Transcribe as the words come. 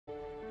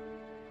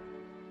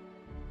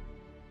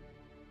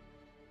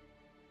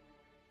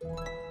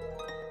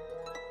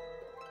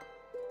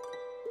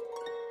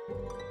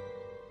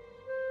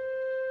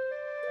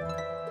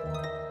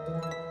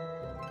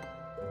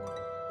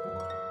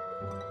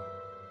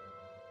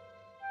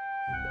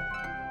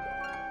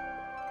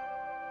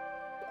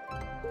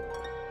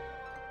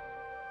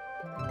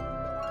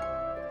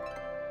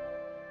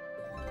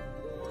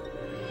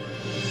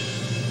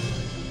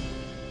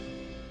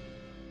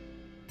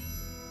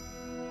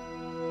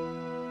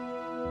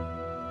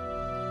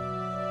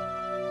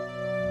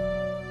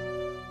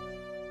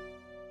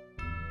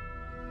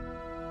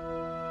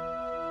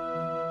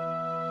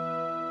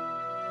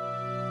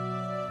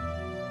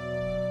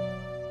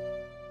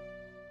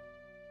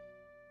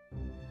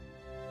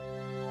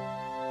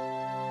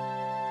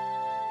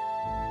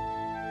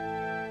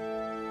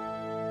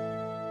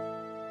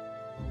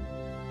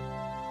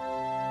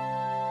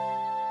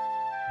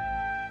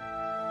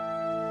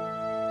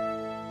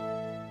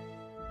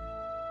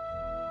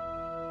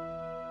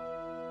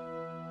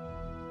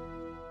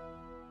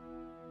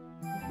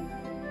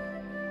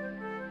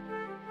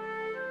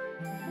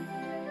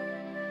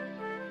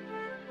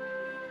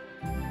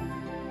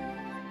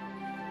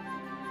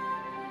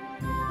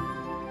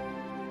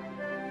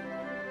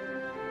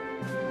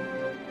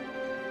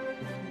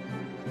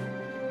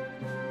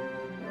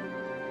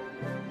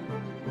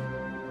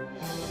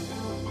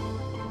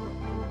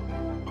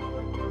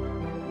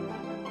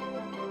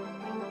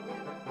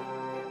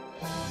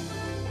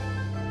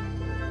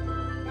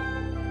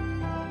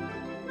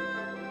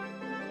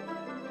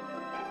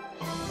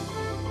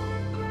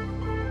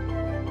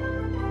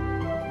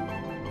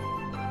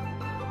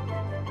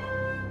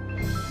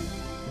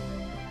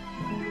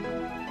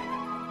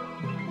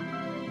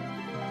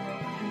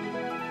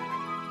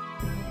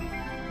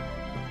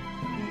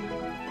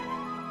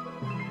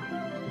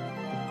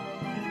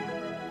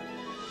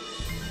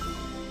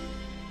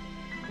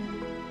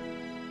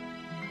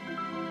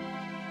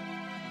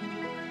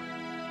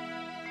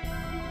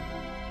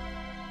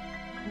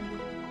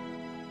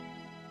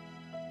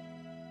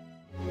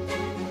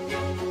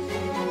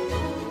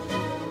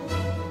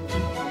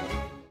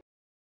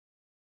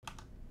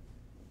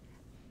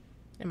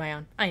Am I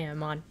on? I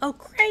am on. Oh,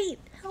 great!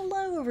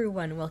 Hello,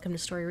 everyone. Welcome to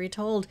Story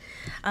Retold.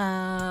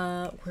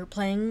 We're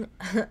playing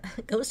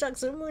Ghost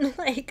Dogs of Moon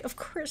Lake. Of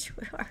course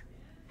we are.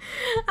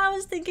 I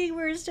was thinking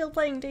we were still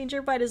playing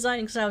Danger by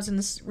Design because I was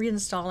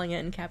reinstalling it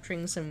and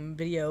capturing some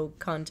video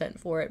content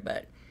for it,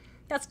 but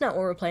that's not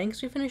what we're playing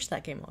because we finished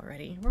that game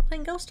already. We're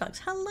playing Ghost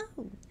Dogs.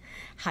 Hello!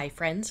 Hi,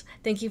 friends.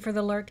 Thank you for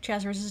the lurk.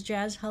 Chaz versus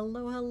Jazz.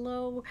 Hello,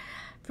 hello.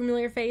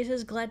 Familiar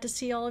faces. Glad to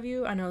see all of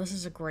you. I know this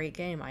is a great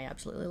game. I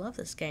absolutely love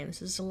this game.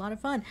 This is a lot of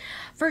fun.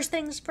 First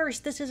things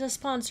first, this is a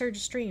sponsored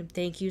stream.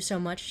 Thank you so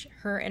much,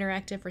 Her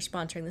Interactive, for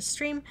sponsoring this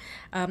stream.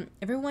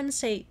 Everyone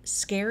say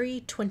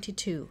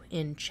Scary22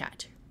 in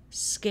chat.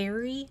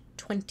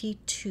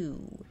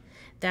 Scary22.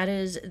 That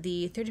is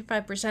the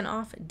 35%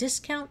 off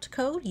discount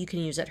code. You can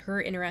use at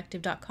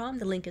herinteractive.com.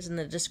 The link is in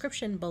the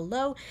description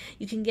below.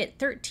 You can get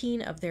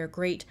 13 of their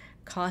great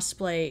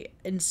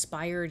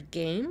cosplay-inspired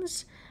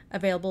games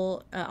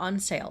available on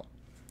sale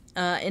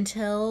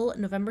until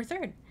November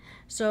 3rd.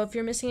 So if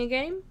you're missing a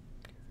game,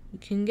 you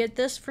can get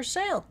this for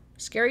sale.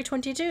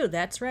 Scary22,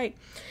 that's right.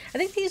 I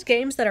think these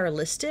games that are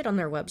listed on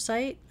their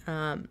website,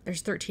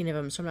 there's 13 of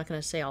them, so I'm not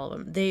going to say all of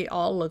them. They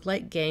all look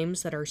like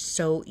games that are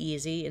so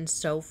easy and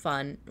so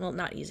fun. Well,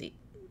 not easy.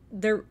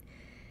 They're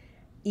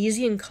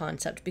easy in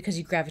concept because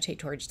you gravitate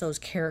towards those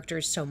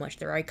characters so much.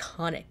 They're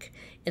iconic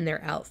in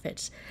their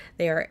outfits.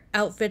 They are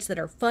outfits that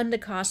are fun to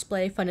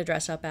cosplay, fun to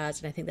dress up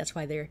as, and I think that's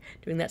why they're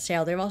doing that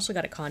sale. They've also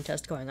got a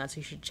contest going on, so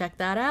you should check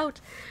that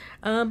out.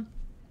 I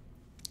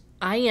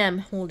am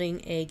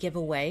holding a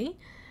giveaway.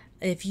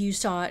 If you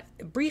saw it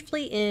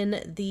briefly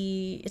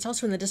it's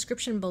also in the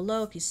description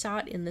below. If you saw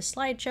it in the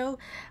slideshow,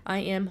 I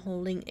am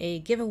holding a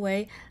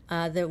giveaway.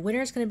 The winner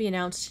is going to be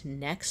announced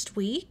next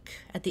week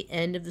at the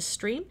end of the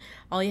stream.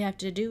 All you have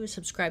to do is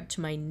subscribe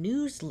to my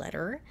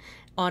newsletter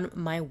on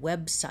my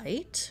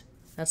website.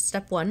 That's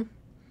step one.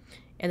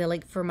 And the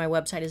link for my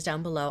website is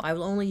down below. I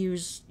will only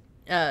use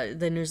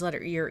the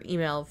newsletter, your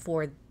email,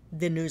 for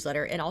the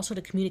newsletter, and also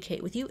to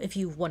communicate with you if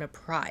you won a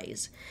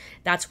prize.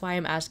 That's why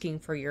I'm asking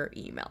for your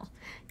email,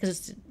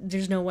 because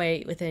there's no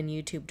way within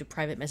YouTube to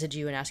private message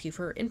you and ask you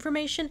for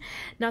information.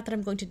 Not that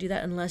I'm going to do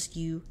that unless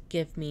you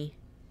give me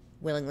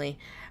willingly.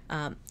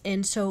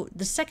 And so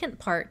the second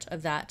part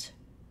of that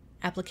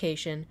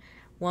application,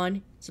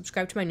 one,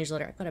 subscribe to my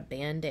newsletter. I've got a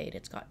band-aid.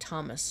 It's got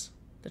Thomas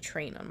the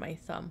Train on my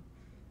thumb.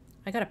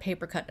 I got a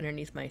paper cut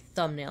underneath my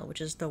thumbnail,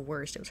 which is the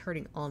worst. It was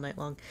hurting all night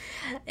long.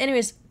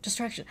 Anyways,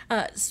 distraction.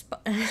 I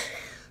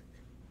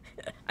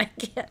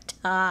can't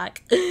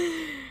talk.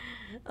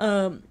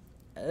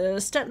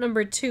 Step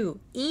number 2,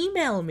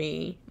 email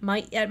me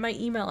at my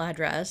email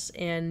address,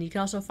 and you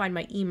can also find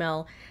my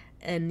email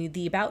in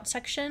the About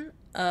section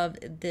of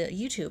the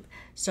YouTube.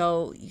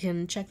 So you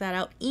can check that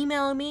out.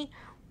 Email me.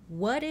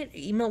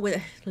 Email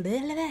with...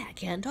 I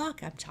can't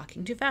talk. I'm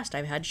talking too fast.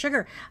 I've had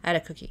sugar. I had a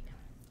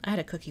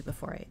cookie.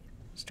 Before I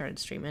started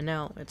streaming, and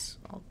now it's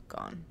all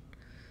gone.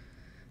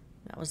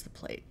 That was the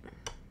plate.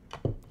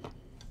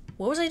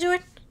 What was I doing?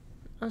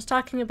 I was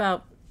talking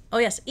about... Oh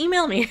yes,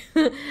 email me.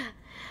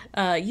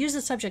 Use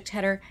the subject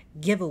header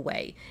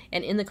giveaway,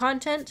 and in the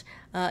content,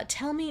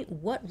 tell me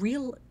what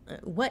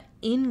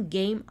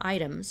in-game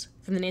items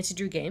from the Nancy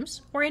Drew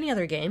games or any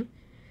other game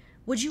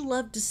would you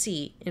love to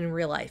see in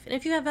real life. And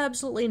if you have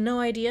absolutely no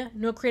idea,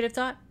 no creative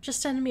thought,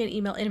 just send me an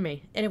email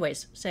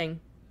anyways saying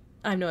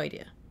I have no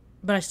idea,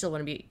 but I still want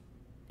to be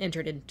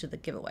entered into the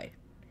giveaway.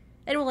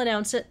 And we'll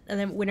announce it and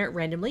then winner it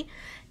randomly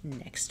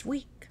next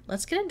week.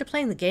 Let's get into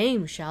playing the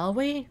game, shall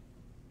we?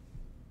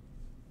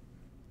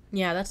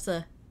 Yeah, that's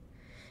the...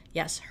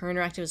 Yes, Her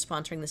Interactive is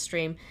sponsoring the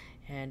stream,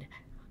 and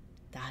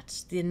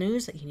that's the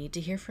news that you need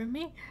to hear from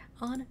me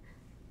on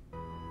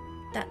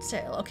that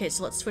sale. Okay,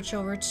 so let's switch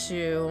over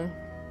to...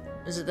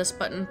 Is it this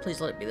button? Please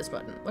let it be this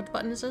button. What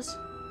button is this?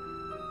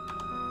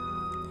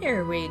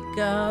 Here we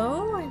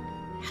go.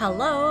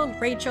 Hello,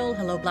 Rachel.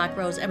 Hello, Black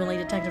Rose, Emily,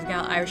 Detective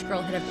Gal, Irish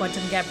Girl, Head of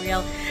Quantum,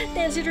 Gabrielle,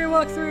 Nancy Drew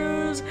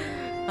Walkthroughs,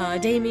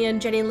 Damien,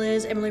 Jenny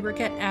Liz, Emily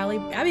Burkett,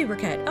 Abby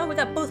Burkett. Oh, we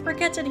got both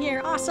Burketts in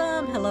here.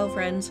 Awesome. Hello,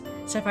 friends.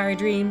 Sapphire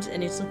Dreams,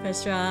 and it's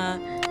Lupestra.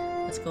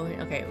 Let's go here.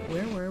 Okay,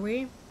 where were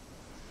we?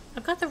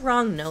 I've got the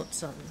wrong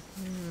notes on.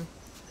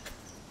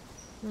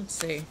 Let's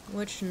see.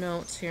 Which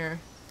notes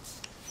here?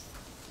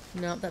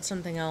 Nope, that's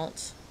something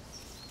else.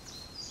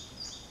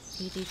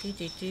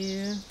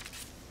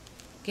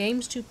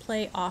 Games to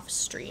play off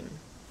stream.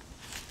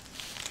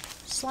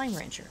 Slime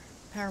Rancher.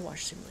 Power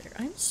Wash Simulator.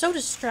 I'm so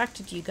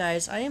distracted, you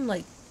guys. I am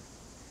like...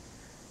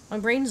 My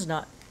brain is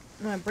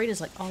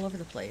like all over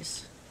the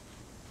place.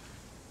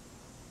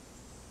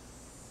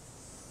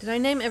 Did I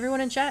name everyone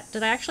in chat?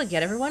 Did I actually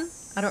get everyone?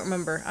 I don't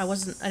remember.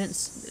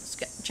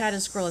 Chat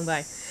is scrolling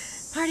by.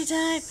 Party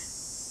time!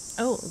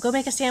 Oh, go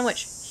make a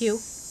sandwich, Hugh.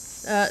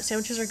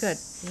 Sandwiches are good.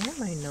 What are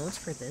my notes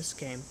for this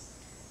game?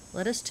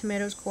 Lettuce,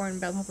 tomatoes,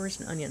 corn, bell peppers,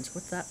 and onions.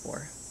 What's that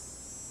for?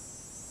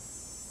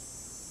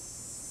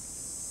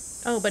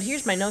 Oh, but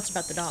here's my notes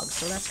about the dogs,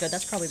 so that's good.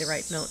 That's probably the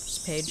right notes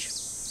page.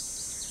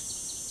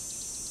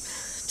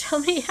 Tell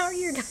me, how are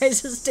your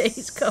guys'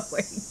 days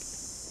going?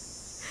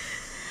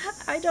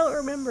 I don't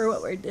remember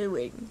what we're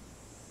doing.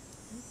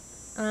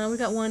 We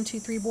got 1,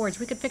 2, 3 boards.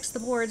 We could fix the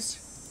boards.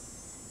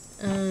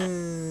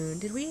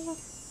 Did we?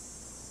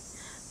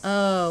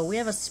 Oh, we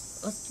have a...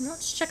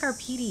 Let's check our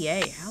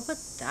PDA. How about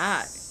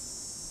that?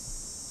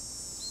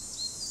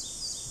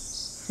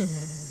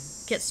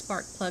 Get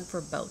spark plug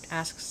for boat.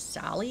 Ask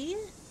Sally?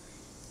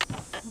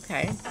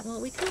 Okay. Well,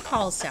 we can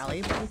call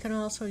Sally, but we can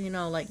also, you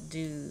know, like,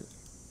 do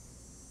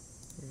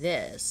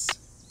this.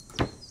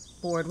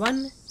 Board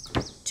 1,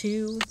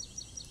 2,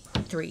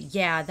 3.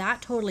 Yeah,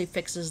 that totally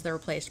fixes the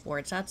replaced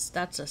boards.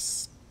 That's a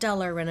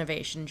stellar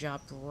renovation job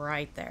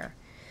right there.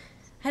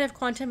 Head of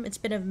Quantum, it's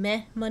been a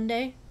meh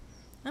Monday.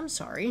 I'm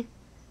sorry.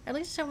 At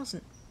least I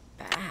wasn't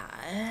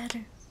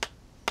bad.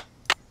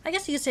 I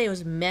guess you could say it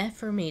was meh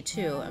for me,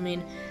 too. I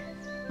mean,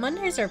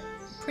 Mondays are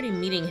pretty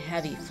meeting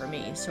heavy for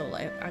me, so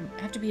I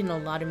have to be in a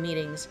lot of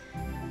meetings,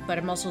 but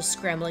I'm also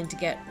scrambling to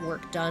get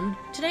work done.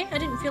 Today, I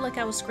didn't feel like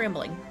I was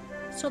scrambling,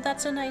 so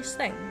that's a nice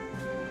thing.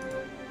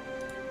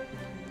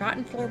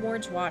 Rotten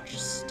floorboards, watch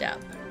step.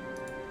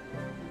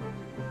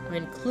 I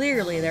mean,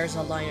 clearly there's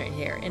a line right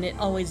here, and it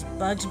always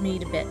bugged me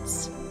to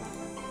bits.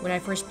 When I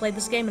first played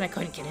this game and I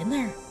couldn't get in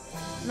there.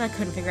 And I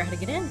couldn't figure out how to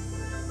get in.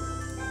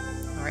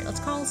 Alright, let's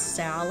call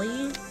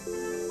Sally.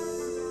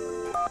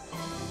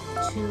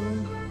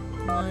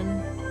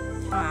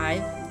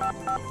 215.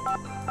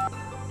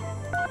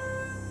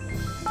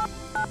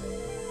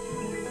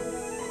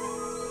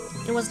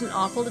 It wasn't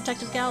awful,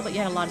 Detective Gal, but you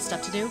had a lot of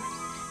stuff to do.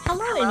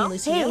 Hello, Amy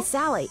Lucio. Hey,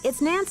 Sally, it's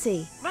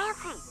Nancy.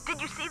 Nancy,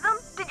 did you see them?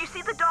 Did you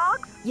see the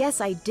dogs?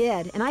 Yes, I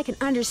did, and I can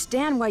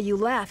understand why you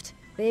left.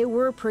 They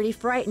were pretty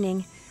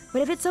frightening.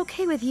 But if it's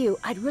okay with you,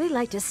 I'd really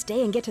like to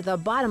stay and get to the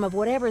bottom of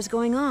whatever's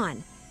going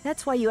on.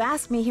 That's why you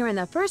asked me here in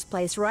the first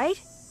place, right?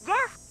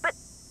 Yes, but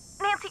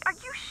Nancy, are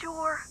you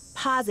sure?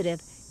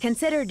 Positive.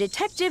 Consider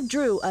Detective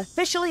Drew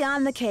officially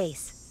on the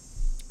case.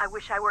 I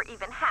wish I were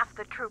even half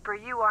the trooper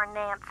you are,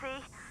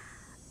 Nancy.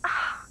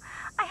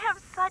 I have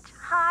such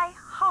high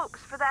hopes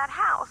for that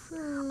house.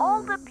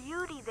 All the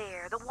beauty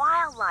there, the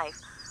wildlife,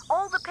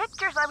 all the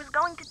pictures I was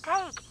going to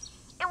take.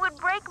 It would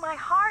break my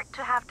heart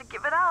to have to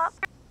give it up.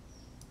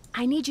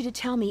 I need you to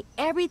tell me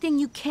everything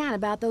you can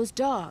about those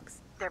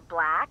dogs. They're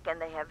black, and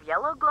they have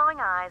yellow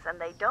glowing eyes,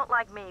 and they don't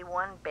like me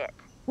one bit.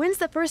 When's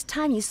the first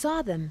time you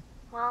saw them?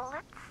 Well,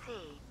 let's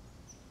see.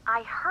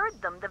 I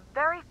heard them the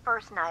very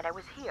first night I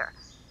was here.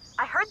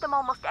 I heard them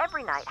almost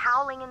every night,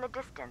 howling in the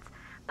distance,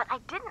 but I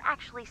didn't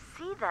actually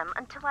see them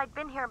until I'd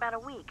been here about a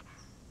week.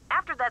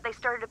 After that, they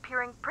started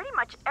appearing pretty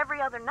much every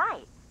other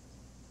night.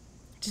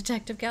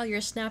 Detective Gal,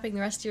 you're snapping the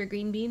rest of your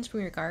green beans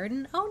from your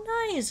garden? Oh,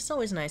 nice! It's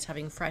always nice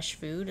having fresh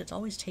food. It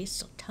always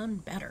tastes a ton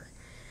better.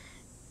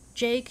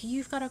 Jake,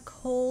 you've got a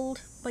cold,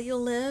 but you'll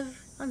live?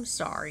 I'm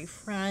sorry,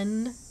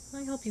 friend.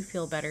 I hope you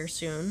feel better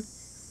soon.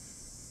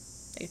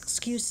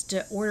 Excuse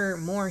to order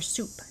more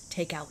soup.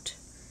 Take out.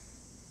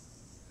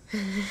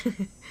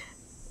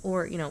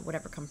 Or, you know,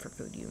 whatever comfort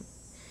food you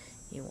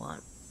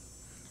want.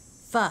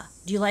 Pho.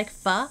 Do you like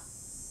pho?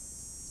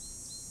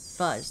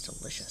 Pho is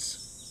delicious.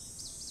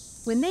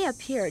 When they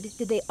appeared,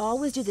 did they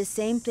always do the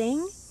same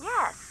thing?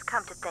 Yes,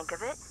 come to think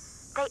of it.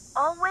 They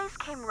always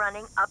came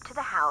running up to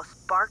the house,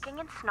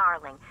 barking and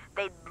snarling.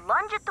 They'd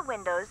lunge at the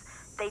windows,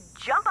 they'd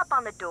jump up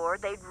on the door,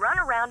 they'd run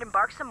around and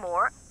bark some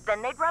more,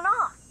 then they'd run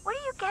off. What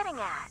are you getting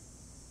at?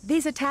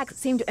 These attacks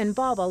seem to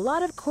involve a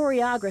lot of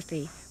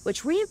choreography,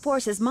 which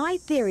reinforces my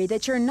theory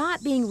that you're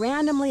not being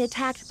randomly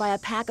attacked by a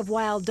pack of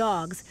wild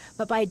dogs,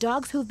 but by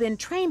dogs who've been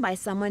trained by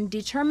someone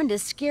determined to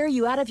scare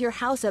you out of your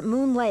house at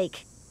Moon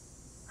Lake.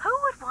 Who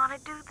would want to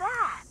do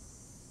that?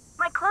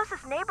 My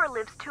closest neighbor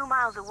lives 2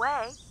 miles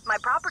away. My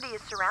property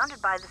is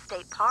surrounded by the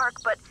state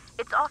park, but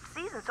it's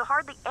off-season, so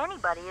hardly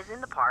anybody is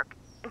in the park.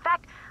 In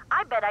fact,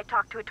 I bet I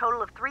talked to a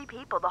total of 3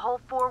 people the whole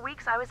 4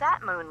 weeks I was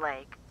at Moon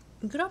Lake.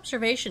 Good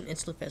observation,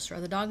 Itzlufisra.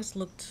 The dogs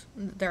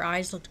their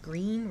eyes looked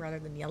green rather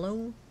than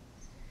yellow.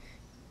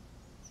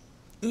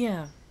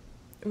 Yeah.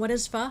 What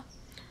is pho?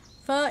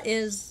 Pho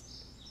is,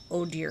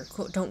 oh dear,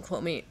 don't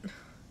quote me.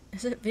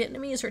 Is it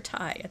Vietnamese or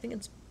Thai? I think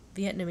it's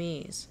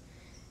Vietnamese.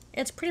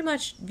 It's pretty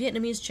much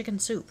Vietnamese chicken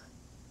soup.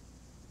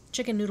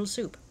 Chicken noodle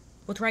soup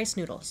with rice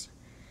noodles.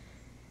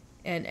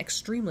 And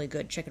extremely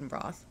good chicken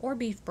broth or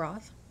beef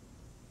broth.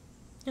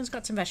 And it's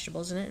got some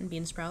vegetables in it and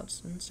bean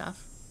sprouts and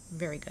stuff.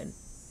 Very good.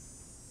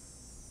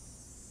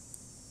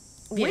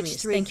 Which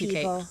Vietnamese. 3 Thank you,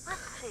 people? Kate.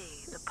 Let's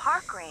see, the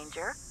park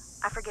ranger,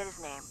 I forget his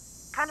name,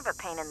 kind of a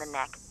pain in the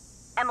neck.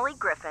 Emily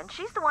Griffin,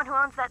 she's the one who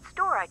owns that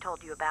store I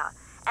told you about.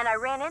 And I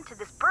ran into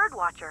this bird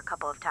watcher a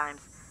couple of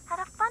times. Had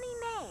a funny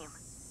name.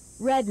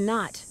 Red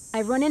Knot.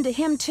 I've run into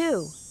him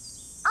too.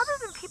 Other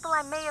than people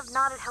I may have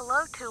nodded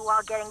hello to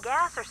while getting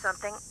gas or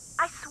something,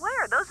 I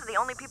swear those are the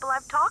only people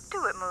I've talked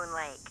to at Moon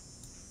Lake.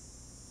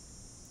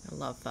 I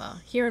love pho.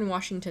 Here in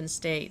Washington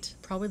State,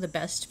 probably the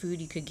best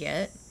food you could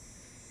get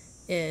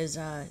is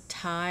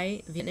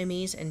Thai,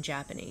 Vietnamese, and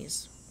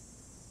Japanese.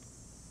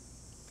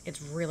 It's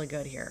really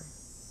good here.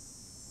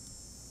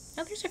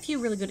 Now, there's a few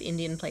really good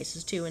Indian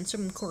places, too, and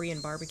some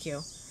Korean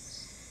barbecue.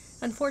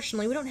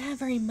 Unfortunately, we don't have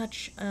very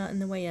much in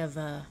the way of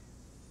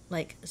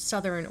like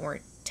Southern or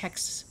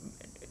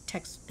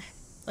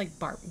like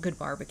good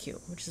barbecue,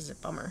 which is a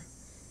bummer.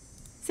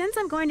 Since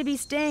I'm going to be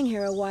staying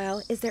here a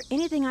while, is there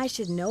anything I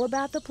should know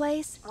about the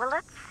place? Well,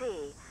 let's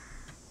see.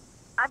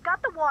 I've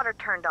got the water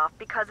turned off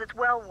because it's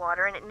well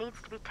water and it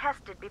needs to be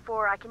tested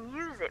before I can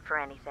use it for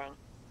anything.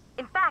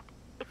 In fact,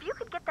 if you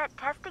could get that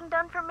testing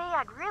done for me,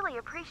 I'd really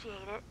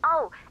appreciate it.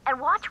 Oh, and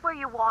watch where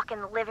you walk in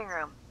the living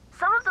room.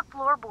 Some of the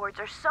floorboards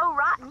are so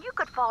rotten you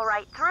could fall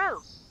right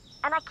through.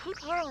 And I keep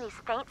hearing these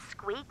faint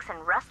squeaks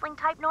and rustling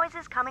type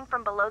noises coming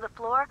from below the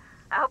floor.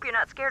 I hope you're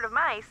not scared of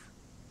mice.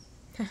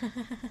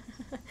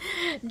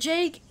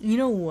 Jake, you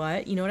know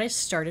what? You know what I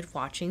started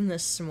watching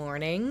this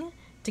morning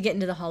to get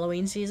into the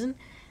Halloween season?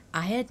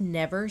 I had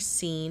never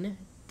seen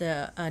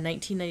the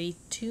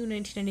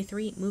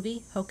 1992-1993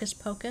 movie, Hocus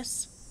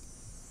Pocus.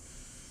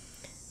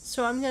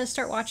 So I'm going to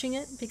start watching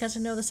it because I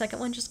know the second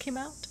one just came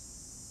out.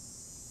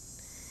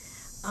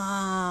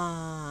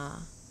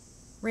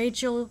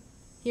 Rachel,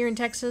 here in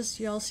Texas,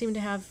 all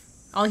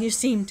you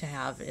seem to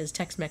have is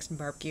Tex-Mex and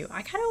barbecue.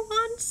 I kind of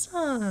want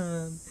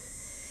some.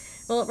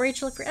 Well,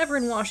 Rachel, if you're ever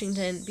in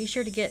Washington, be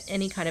sure to get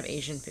any kind of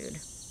Asian food.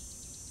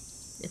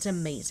 It's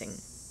amazing.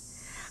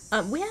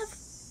 We've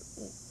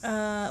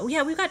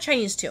got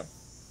Chinese too.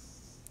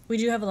 We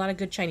do have a lot of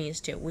good Chinese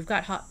too. We've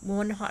got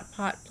one hot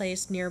pot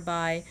place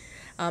nearby.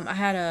 I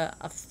had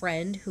a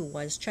friend who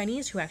was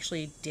Chinese who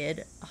actually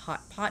did a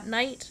hot pot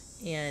night,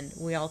 and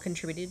we all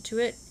contributed to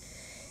it,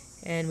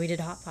 and we did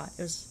hot pot.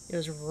 It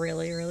was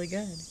really, really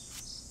good.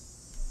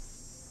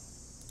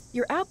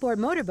 Your outboard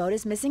motorboat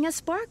is missing a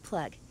spark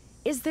plug.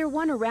 Is there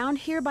one around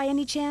here by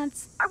any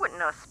chance? I wouldn't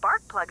know a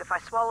spark plug if I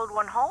swallowed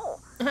one whole.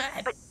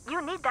 But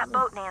you need that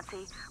boat,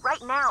 Nancy.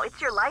 Right now,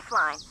 it's your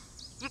lifeline.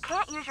 You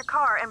can't use your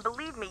car, and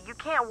believe me, you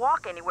can't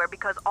walk anywhere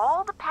because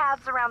all the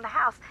paths around the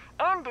house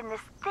end in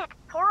this thick,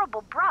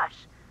 horrible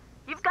brush.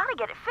 You've got to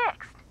get it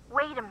fixed.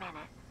 Wait a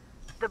minute.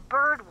 The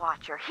bird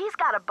watcher, he's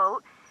got a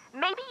boat.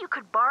 Maybe you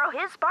could borrow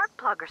his spark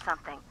plug or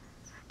something.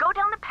 Go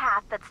down the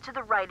path that's to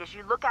the right as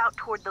you look out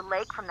toward the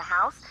lake from the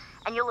house,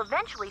 and you'll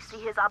eventually see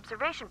his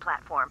observation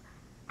platform.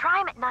 Try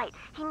him at night.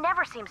 He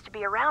never seems to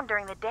be around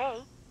during the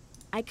day.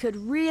 I could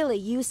really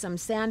use some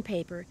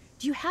sandpaper.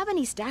 Do you have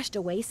any stashed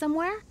away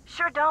somewhere?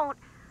 Sure don't.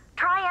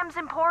 Try M's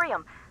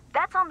Emporium.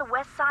 That's on the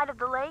west side of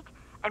the lake.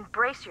 And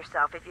brace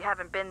yourself if you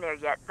haven't been there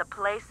yet. The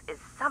place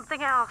is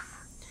something else.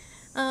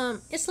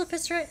 Isla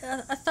Fitzroy,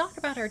 a thought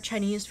about our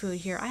Chinese food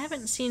here. I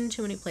haven't seen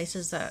too many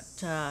places that,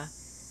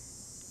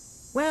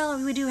 well,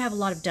 we do have a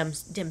lot of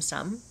dim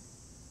sum.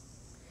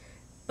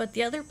 But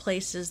the other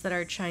places that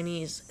are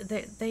Chinese,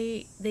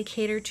 they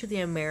cater to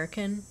the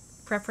American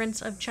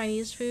preference of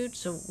Chinese food,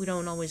 so we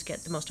don't always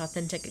get the most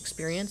authentic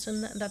experience,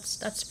 and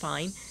that's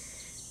fine.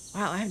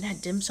 Wow, I haven't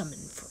had dim sum in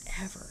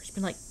forever. It's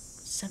been like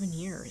 7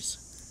 years.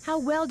 How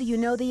well do you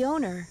know the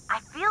owner? I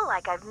feel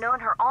like I've known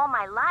her all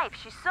my life.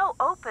 She's so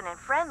open and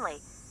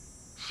friendly.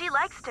 She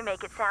likes to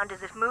make it sound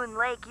as if Moon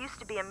Lake used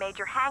to be a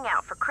major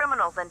hangout for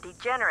criminals and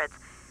degenerates,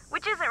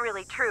 which isn't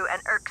really true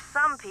and irks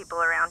some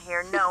people around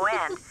here no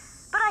end.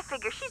 But I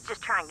figure she's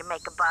just trying to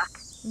make a buck.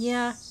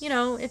 Yeah, you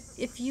know,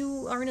 if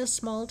you are in a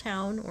small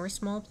town or a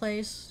small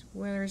place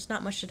where there's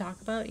not much to talk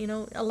about, you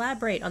know,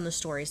 elaborate on the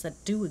stories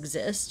that do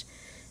exist.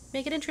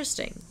 Make it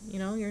interesting. You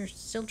know, you're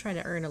still trying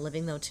to earn a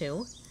living, though,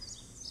 too.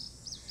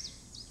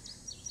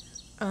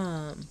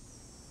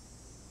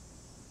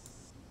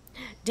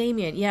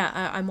 Damien,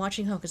 yeah, I'm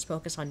watching Hocus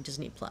Pocus on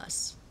Disney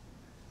Plus.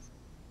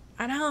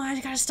 I know,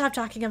 I gotta stop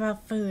talking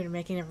about food and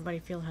making everybody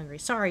feel hungry.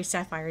 Sorry,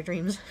 Sapphire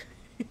Dreams.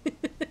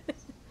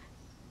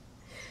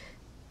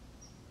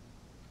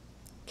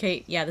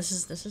 Okay, yeah, this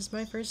is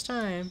my first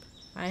time.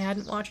 I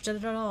hadn't watched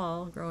it at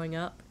all growing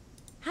up.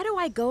 How do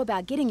I go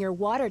about getting your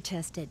water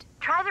tested?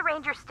 Try the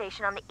ranger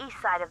station on the east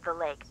side of the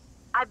lake.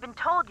 I've been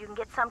told you can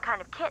get some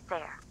kind of kit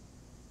there.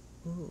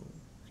 Ooh,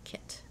 a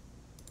kit.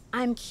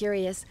 I'm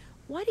curious,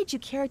 why did you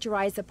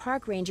characterize the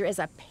park ranger as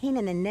a pain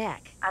in the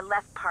neck? I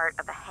left part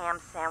of a ham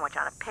sandwich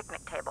on a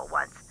picnic table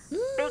once.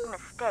 Big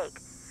mistake.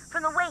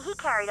 From the way he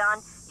carried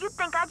on, you'd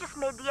think I just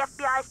made the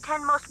FBI's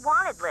 10 most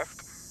wanted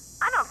list.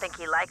 I don't think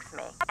he likes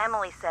me.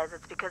 Emily says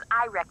it's because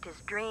I wrecked his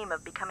dream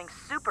of becoming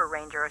super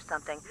ranger or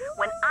something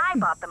when I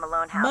bought the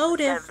Malone house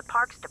instead of the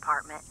parks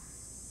department.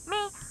 Me,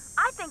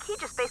 I think he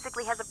just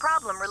basically has a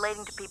problem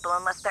relating to people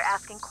unless they're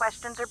asking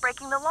questions or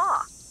breaking the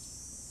law.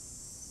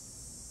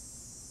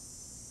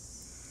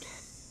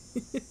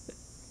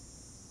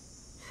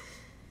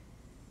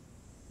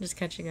 Just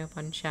catching up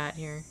on chat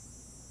here.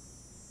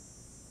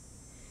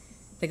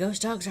 The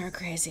ghost dogs are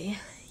crazy.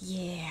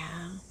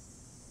 Yeah.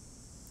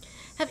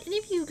 Have any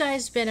of you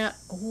guys been out...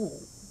 Oh,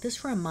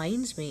 this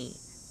reminds me.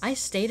 I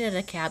stayed at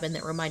a cabin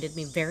that reminded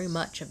me very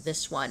much of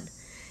this one.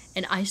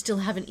 And I still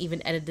haven't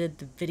even edited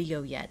the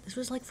video yet. This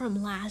was like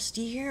from last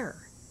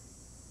year.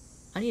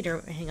 I need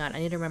to... Hang on, I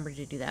need to remember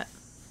to do that.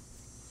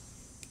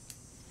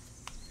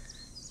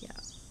 Yeah.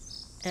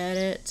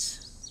 Edit.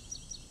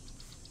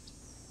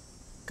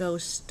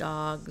 Ghost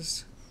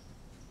dogs.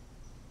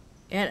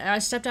 And I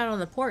stepped out on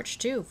the porch,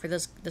 too, for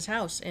this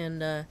house.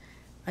 And a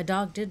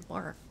dog did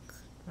bark.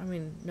 I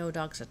mean, no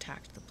dogs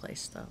attacked the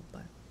place, though,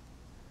 but...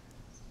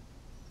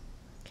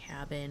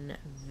 Cabin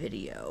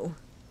video.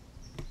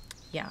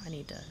 Yeah, I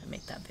need to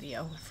make that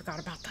video. I forgot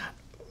about that.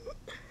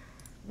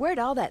 Where'd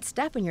all that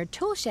stuff in your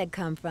tool shed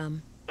come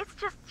from? It's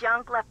just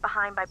junk left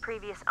behind by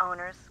previous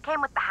owners.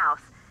 Came with the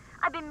house.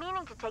 I've been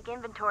meaning to take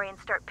inventory and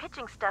start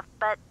pitching stuff,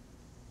 but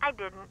I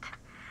didn't.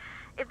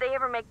 If they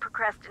ever make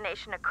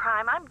procrastination a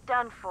crime, I'm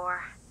done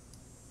for.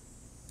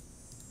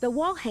 The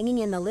wall hanging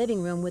in the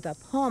living room with a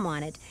poem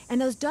on it,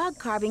 and those dog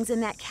carvings in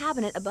that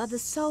cabinet above the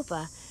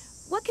sofa.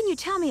 What can you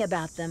tell me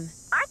about them?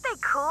 Aren't they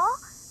cool?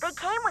 They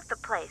came with the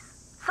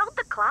place. Sold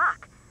the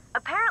clock.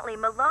 Apparently,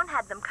 Malone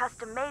had them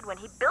custom made when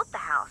he built the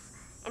house.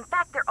 In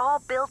fact, they're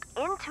all built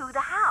into the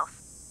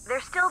house.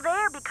 They're still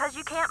there because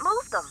you can't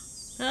move them.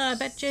 I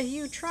bet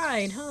you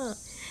tried, huh?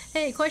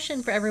 Hey,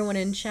 question for everyone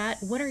in chat.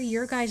 What are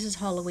your guys'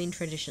 Halloween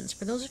traditions?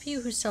 For those of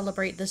you who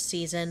celebrate this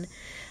season,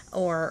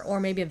 or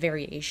maybe a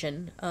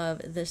variation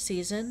of this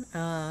season,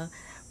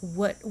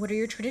 what are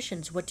your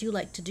traditions? What do you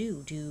like to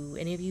do? Do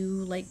any of you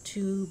like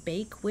to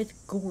bake with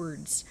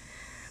gourds?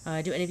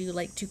 Do any of you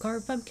like to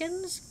carve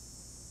pumpkins?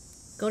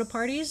 Go to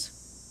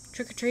parties?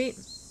 Trick-or-treat?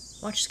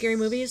 Watch scary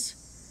movies?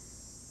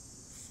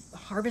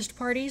 Harvest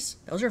parties?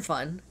 Those are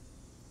fun.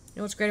 You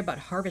know what's great about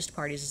harvest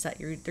parties is that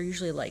they're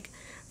usually like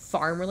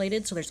farm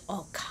related, so there's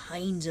all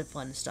kinds of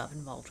fun stuff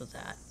involved with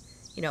that.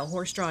 You know,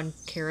 horse-drawn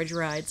carriage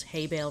rides,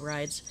 hay bale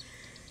rides,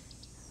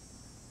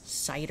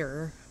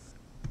 cider,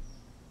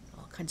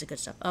 all kinds of good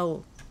stuff.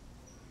 Oh,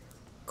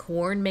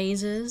 corn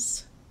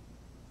mazes.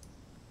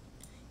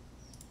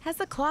 Has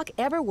the clock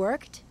ever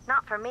worked?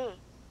 Not for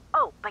me.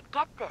 Oh, but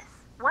get this.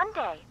 One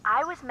day,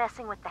 I was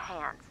messing with the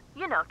hands.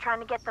 You know, trying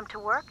to get them to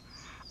work.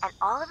 And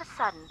all of a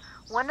sudden,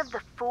 one of the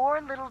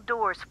 4 little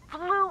doors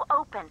flew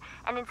open,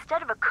 and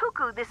instead of a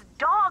cuckoo, this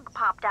dog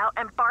popped out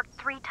and barked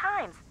 3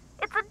 times.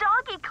 It's a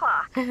doggy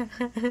clock.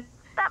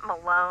 That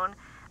Malone,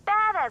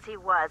 bad as he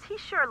was, he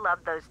sure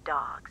loved those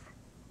dogs.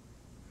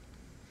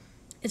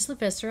 It's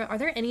Levistra. Are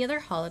there any other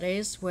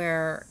holidays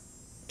where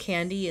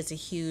candy is a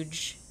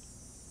huge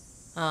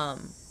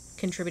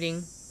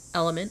contributing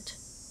element?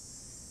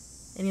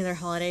 Any other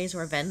holidays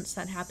or events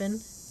that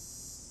happen?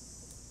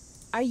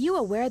 Are you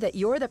aware that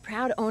you're the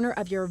proud owner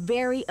of your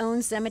very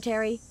own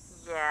cemetery?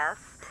 Yes.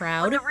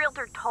 Proud? When the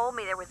realtor told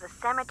me there was a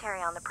cemetery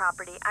on the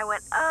property, I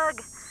went,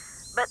 ugh.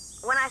 But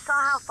when I saw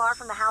how far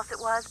from the house it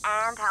was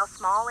and how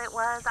small it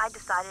was, I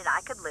decided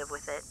I could live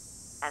with it,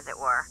 as it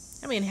were.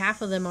 I mean,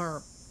 half of them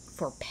are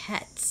for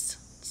pets.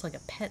 It's like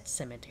a pet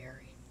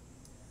cemetery.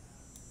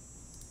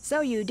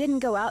 So you didn't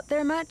go out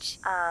there much?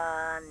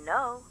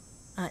 No.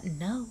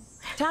 No.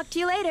 Talk to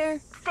you later.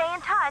 Stay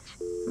in touch.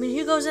 I mean,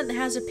 who goes and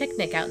has a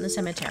picnic out in the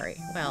cemetery?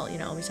 Well, you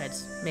know,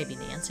 besides maybe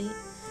Nancy.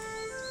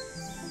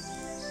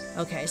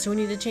 Okay, so we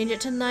need to change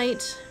it to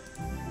night.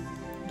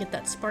 Get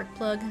that spark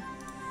plug.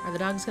 Are the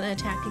dogs gonna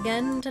attack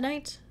again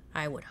tonight?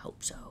 I would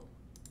hope so.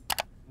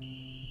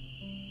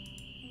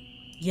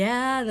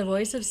 Yeah, the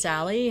voice of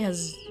Sally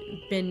has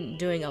been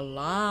doing a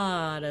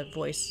lot of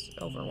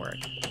voiceover work.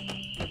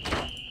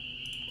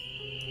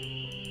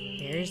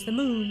 There's the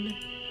moon.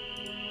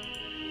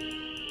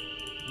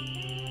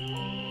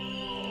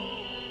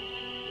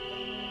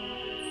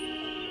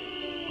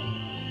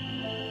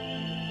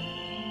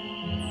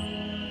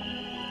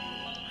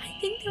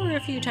 I think there were a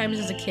few times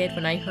as a kid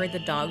when I heard the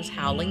dogs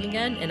howling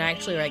again, and I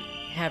actually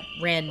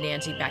ran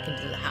Nancy back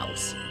into the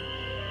house.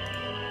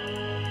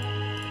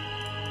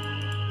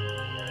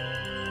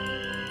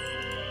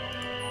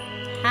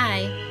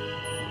 Hi.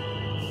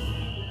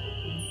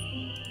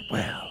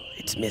 Well,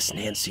 it's Miss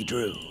Nancy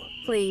Drew.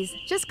 Please,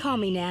 just call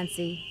me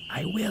Nancy.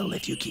 I will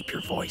if you keep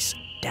your voice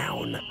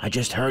down. I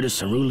just heard a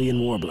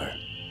cerulean warbler.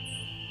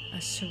 A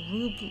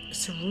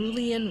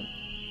cerulean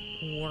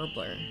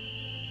warbler.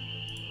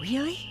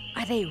 Really?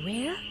 Are they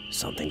rare?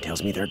 Something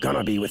tells me they're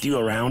gonna be with you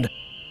around.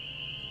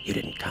 You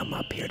didn't come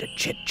up here to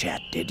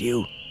chit-chat, did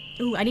you?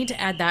 Ooh, I need to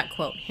add that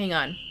quote. Hang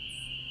on.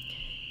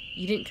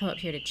 You didn't come up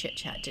here to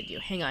chit-chat, did you?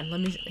 Hang on,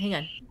 hang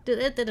on.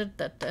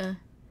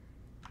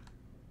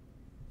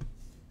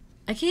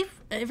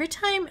 Every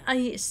time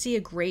I see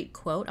a great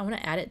quote, I want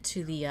to add it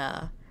to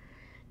the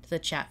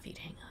chat feed.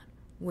 Hang on.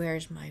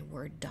 Where's my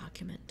Word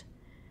document?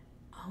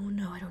 Oh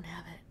no, I don't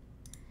have it.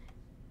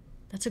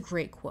 That's a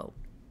great quote.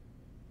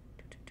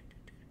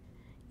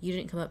 You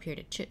didn't come up here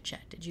to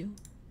chit-chat, did you?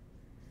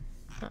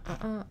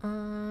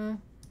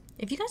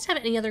 If you guys have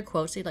any other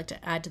quotes you'd like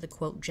to add to the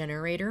quote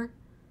generator,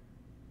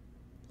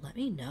 let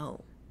me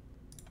know.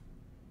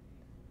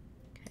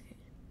 Okay.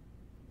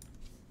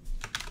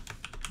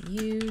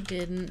 You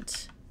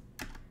didn't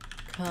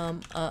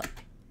come up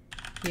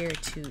here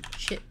to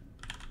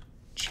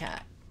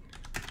chit-chat,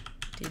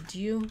 did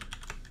you?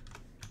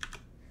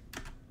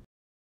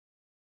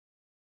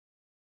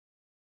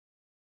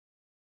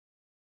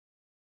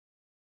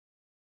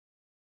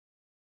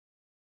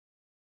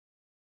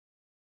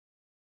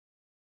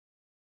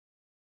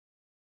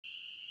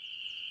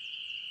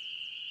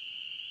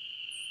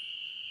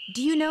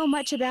 Do you know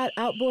much about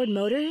outboard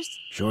motors?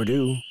 Sure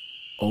do.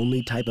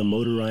 Only type of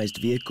motorized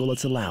vehicle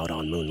that's allowed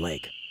on Moon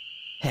Lake.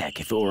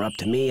 Heck, if it were up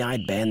to me,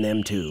 I'd ban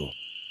them too.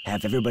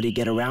 Have everybody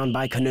get around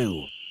by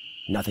canoe.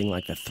 Nothing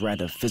like the threat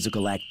of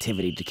physical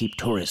activity to keep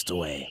tourists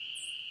away.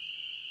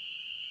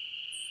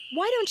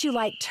 Why don't you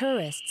like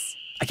tourists?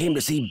 I came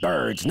to see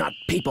birds, not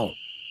people.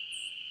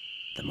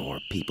 The more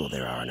people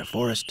there are in a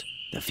forest,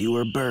 the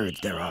fewer birds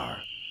there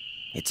are.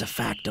 It's a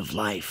fact of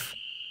life.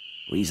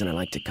 Reason I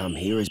like to come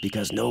here is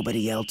because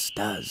nobody else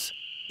does.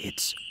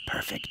 It's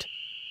perfect.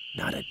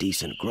 Not a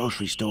decent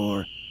grocery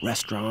store,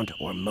 restaurant,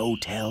 or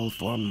motel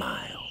for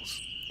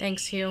miles.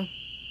 Thanks, Hugh.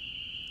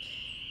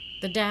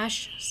 The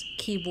dash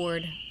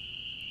keyboard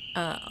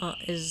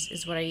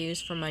is what I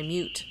use for my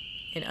mute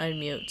and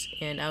unmute,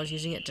 and I was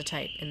using it to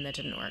type, and that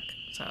didn't work.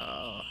 So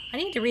I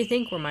need to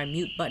rethink where my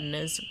mute button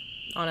is,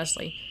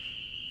 honestly.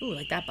 Ooh,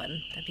 like that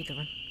button. That'd be a good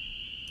one.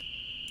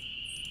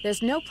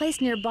 There's no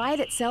place nearby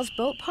that sells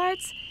boat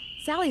parts?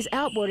 Sally's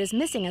outboard is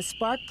missing a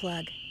spark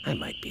plug. I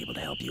might be able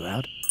to help you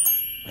out.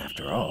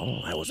 After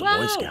all, I was a Whoa!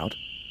 Boy Scout.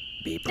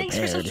 Be prepared.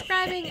 Thanks for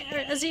subscribing,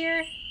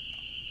 Azir.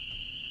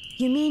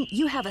 You mean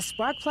you have a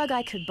spark plug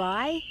I could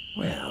buy?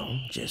 Well,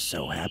 just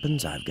so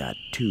happens I've got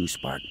 2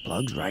 spark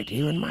plugs right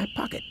here in my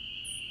pocket.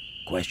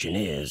 Question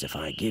is, if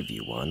I give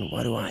you one,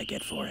 what do I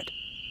get for it?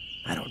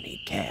 I don't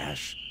need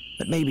cash,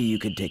 but maybe you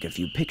could take a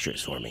few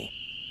pictures for me.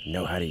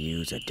 Know how to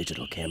use a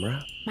digital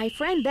camera? My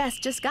friend Bess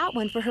just got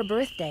one for her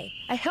birthday.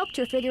 I helped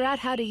her figure out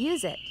how to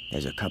use it.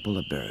 There's a couple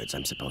of birds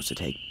I'm supposed to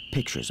take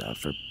pictures of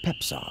for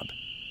PEPSOB.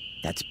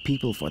 That's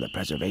People for the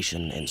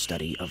Preservation and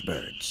Study of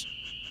Birds.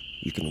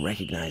 You can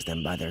recognize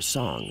them by their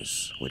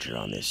songs, which are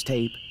on this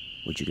tape,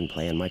 which you can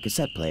play on my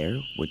cassette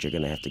player, which you're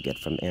gonna have to get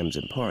from M's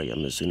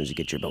Emporium as soon as you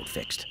get your boat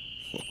fixed.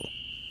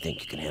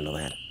 Think you can handle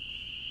that?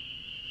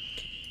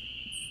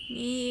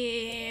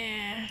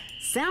 Yeah.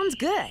 Sounds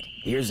good.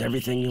 Here's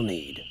everything you'll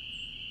need.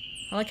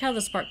 I like how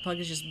the spark plug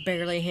is just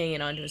barely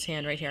hanging onto his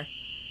hand right here.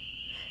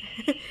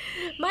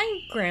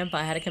 My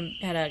grandpa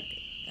had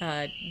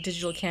a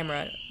digital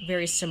camera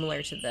very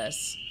similar to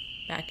this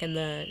back in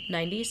the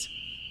 90s.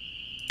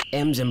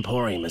 M's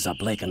Emporium is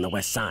up lake on the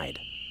west side.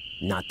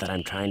 Not that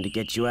I'm trying to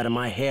get you out of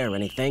my hair or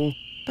anything,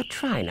 but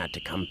try not to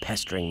come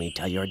pestering me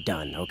till you're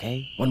done,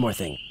 okay? One more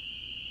thing.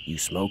 You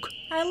smoke?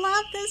 I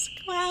love this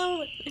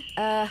quote.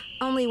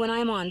 Only when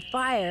I'm on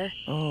fire.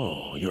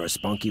 Oh, you're a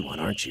spunky one,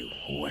 aren't you?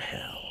 Well,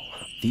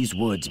 these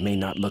woods may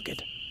not look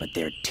it, but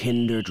they're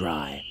tinder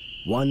dry.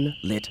 One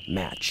lit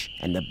match,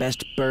 and the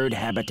best bird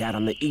habitat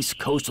on the East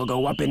Coast will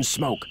go up in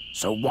smoke.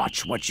 So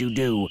watch what you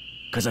do.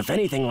 Because if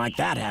anything like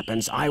that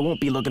happens, I won't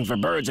be looking for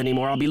birds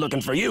anymore. I'll be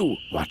looking for you.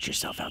 Watch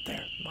yourself out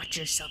there. Watch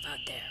yourself out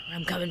there.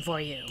 I'm coming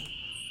for you.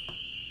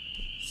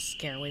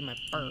 Scare away my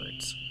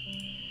birds.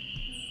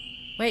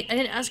 Wait, I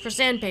didn't ask for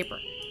sandpaper.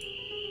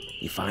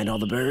 You find all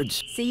the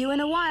birds? See you in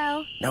a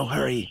while. No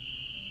hurry.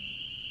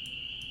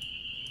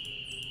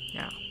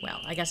 Oh,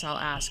 well, I guess I'll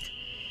ask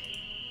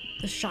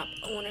the shop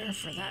owner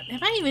for that.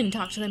 Have I even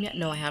talked to them yet?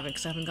 No, I haven't,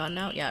 because I haven't gotten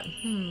out yet.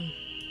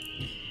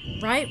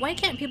 Right? Why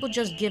can't people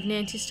just give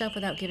Nancy stuff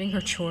without giving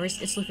her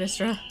chores? It's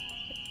Lufistra.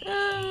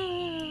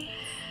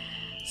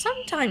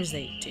 Sometimes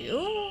they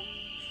do.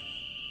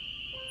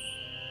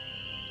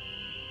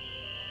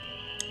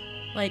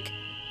 Like,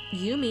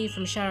 Yumi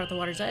from Shadow at the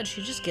Water's Edge,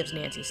 she just gives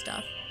Nancy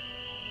stuff.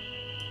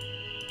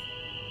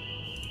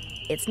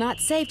 It's not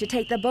safe to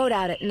take the boat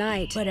out at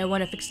night. But I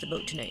want to fix the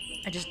boat tonight.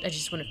 I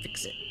just want to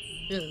fix it.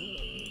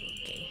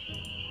 Okay.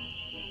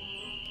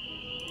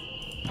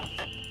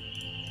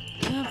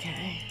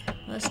 Okay.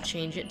 Let's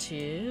change it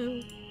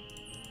to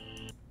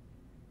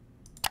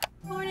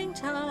morning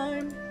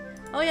time.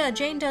 Oh yeah,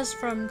 Jane does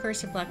from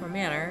Curse of Blackmore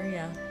Manor.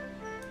 Yeah.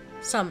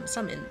 Some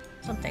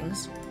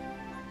things.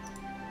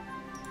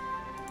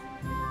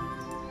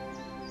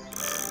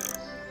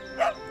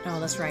 Oh,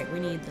 that's right. We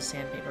need the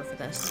sandpaper for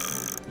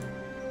this.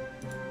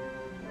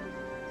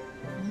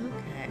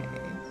 Okay.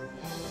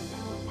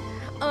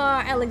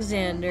 Oh,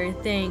 Alexander,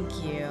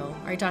 thank you.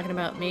 Are you talking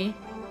about me?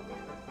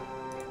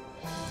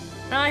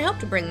 I hope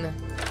to bring the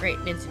great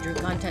Nancy Drew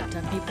content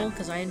to people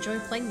because I enjoy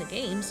playing the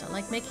games. I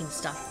like making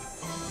stuff.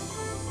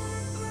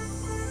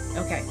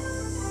 Okay.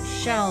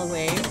 Shall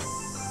we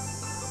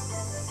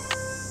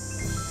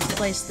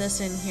place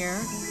this in here?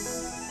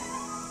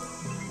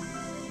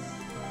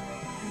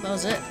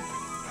 Close it.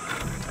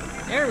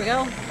 There we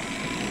go.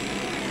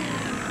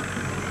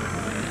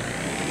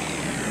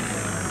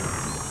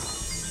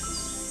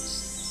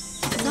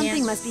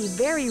 Something must be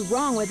very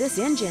wrong with this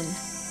engine.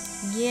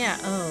 Yeah,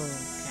 oh,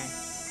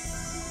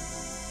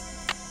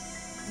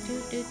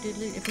 okay.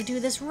 If we do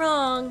this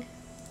wrong,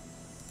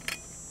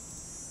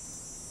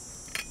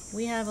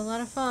 we have a lot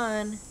of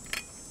fun.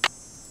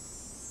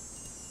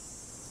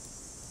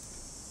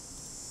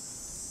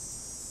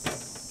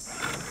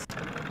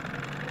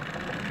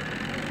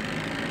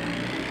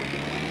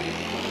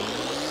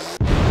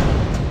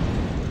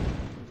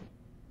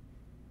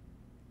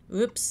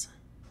 Oops.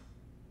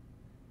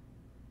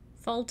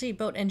 Faulty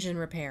boat engine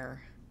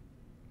repair.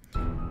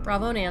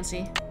 Bravo,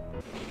 Nancy.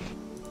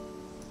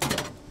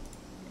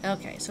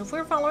 Okay, so if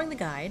we're following the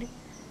guide,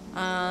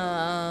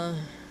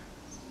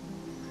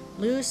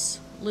 loose,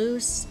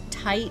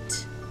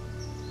 tight,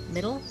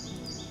 Middle?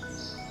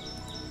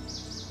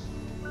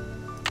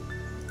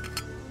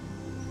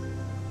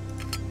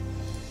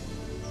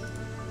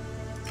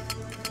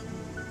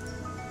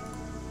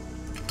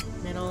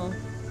 Middle.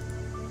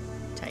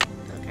 Tight.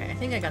 Okay, I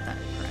think I got that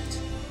correct.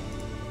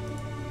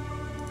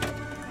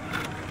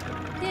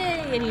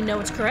 Yay! And you know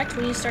it's correct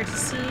when you start to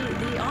see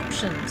the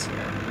options here.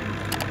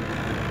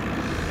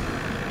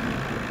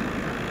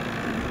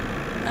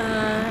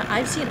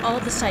 I've seen all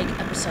the Psych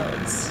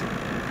episodes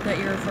that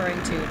you're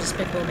referring to.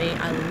 Despicable Me.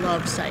 I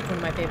love Psych, one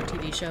of my favorite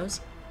TV shows.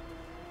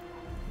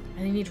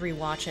 I need to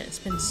rewatch it. It's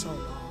been so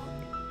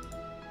long.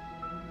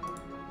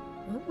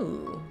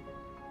 Ooh.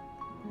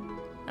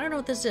 I don't know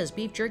what this is.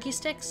 Beef jerky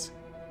sticks?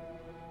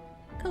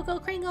 Cocoa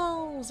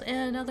Kringles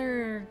and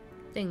other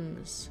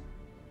things.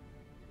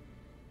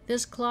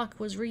 This clock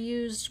was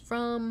reused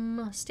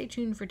from Stay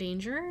Tuned for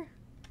Danger.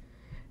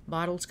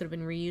 Bottles could have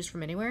been reused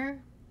from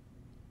anywhere.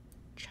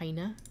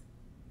 China.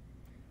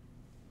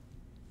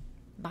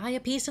 Buy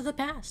a piece of the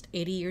past.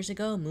 80 years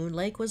ago, Moon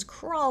Lake was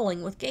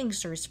crawling with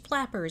gangsters,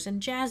 flappers,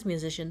 and jazz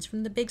musicians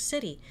from the big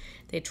city.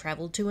 They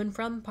traveled to and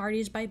from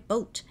parties by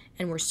boat,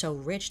 and were so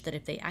rich that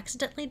if they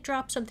accidentally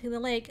dropped something in the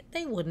lake,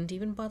 they wouldn't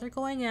even bother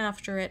going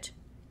after it.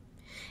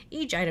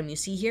 Each item you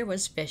see here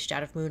was fished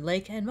out of Moon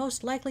Lake, and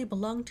most likely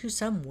belonged to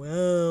some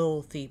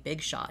wealthy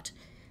big shot.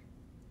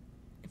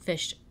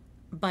 Fished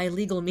by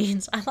legal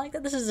means. I like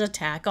that this is a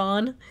tack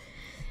on.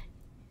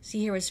 See,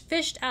 here was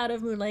fished out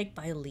of Moon Lake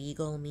by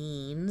legal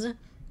means.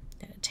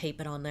 Tape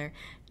it on there.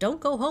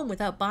 Don't go home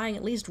without buying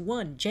at least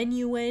one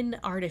genuine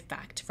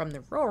artifact from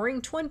the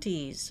Roaring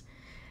Twenties.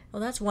 Well,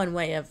 that's one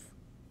way of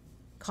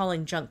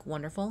calling junk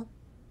wonderful.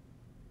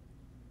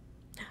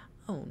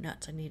 Oh,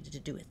 nuts. I needed to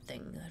do a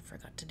thing. I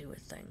forgot to do a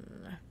thing.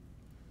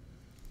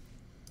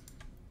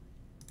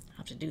 I'll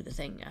have to do the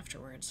thing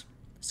afterwards.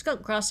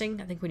 Skunk Crossing.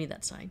 I think we need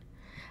that sign.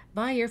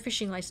 Buy your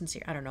fishing license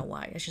here. I don't know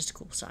why. It's just a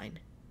cool sign.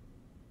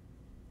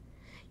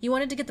 You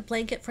wanted to get the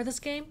blanket for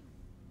this game?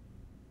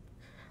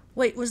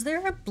 Wait, was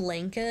there a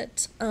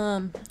blanket?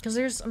 Because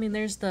there's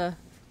the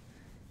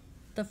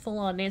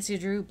full-on Nancy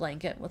Drew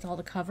blanket with all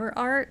the cover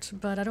art,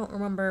 but I don't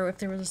remember if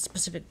there was a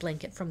specific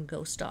blanket from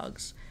Ghost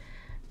Dogs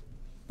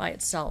by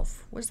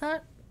itself. Was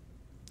that?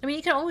 I mean,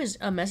 you can always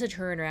message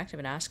her Interactive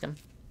and ask them.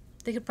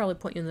 They could probably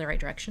point you in the right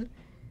direction.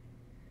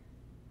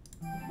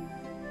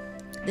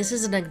 This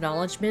is an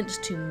acknowledgement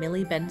to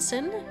Millie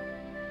Benson.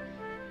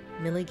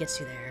 Millie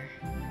gets you there.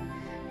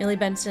 Millie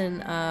Benson,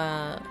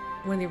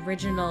 one of the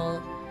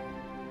original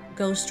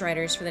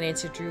ghostwriters for the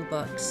Nancy Drew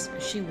books.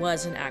 She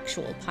was an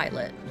actual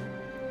pilot.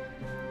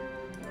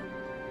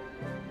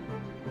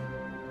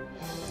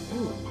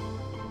 Ooh,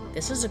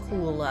 this is a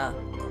cool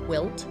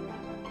quilt.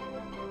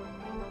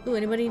 Ooh,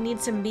 anybody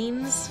need some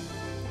beans?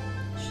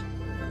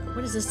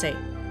 What does this say?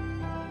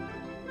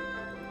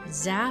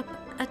 Zap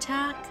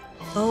attack?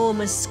 Oh,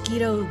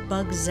 mosquito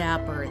bug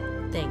zapper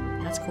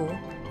thing. That's cool.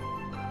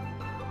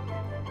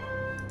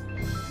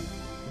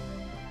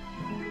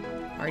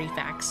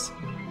 Artifacts.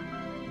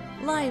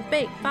 Live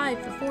bait, 5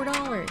 for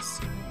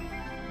 $4.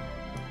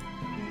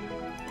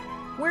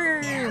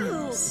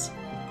 Worms!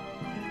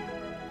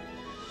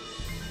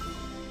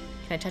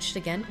 Can I touch it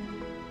again?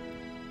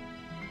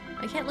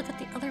 I can't look at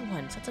the other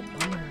ones. That's a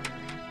bummer.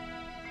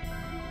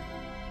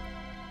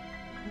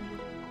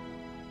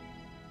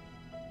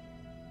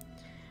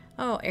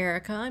 Oh,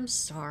 Erica, I'm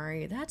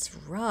sorry. That's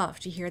rough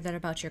to hear that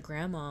about your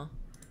grandma.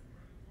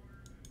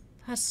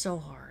 That's so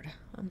hard.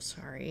 I'm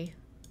sorry.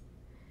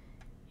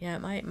 Yeah,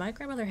 my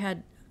grandmother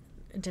had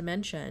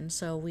dementia, and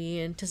so we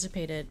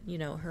anticipated, you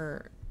know,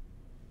 her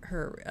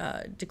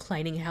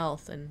declining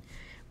health, and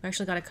we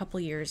actually got a couple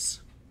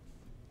years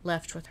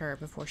left with her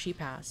before she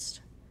passed.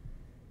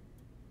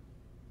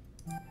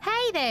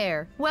 Hey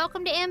there!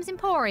 Welcome to M's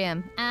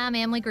Emporium. I'm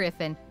Emily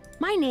Griffin.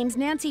 My name's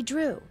Nancy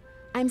Drew.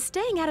 I'm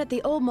staying out at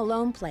the old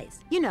Malone place.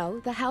 You know,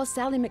 the house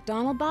Sally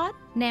McDonald bought?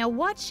 Now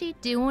what's she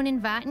doing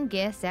inviting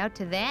guests out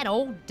to that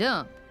old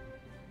dump?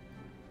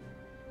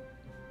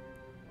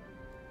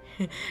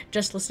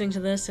 Just listening to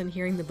this and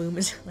hearing the boom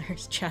is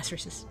hilarious. Chaz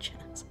versus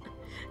Chaz.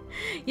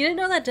 You didn't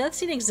know that death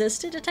scene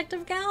existed,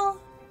 Detective Gal?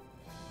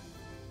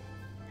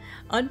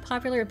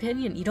 Unpopular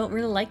opinion. You don't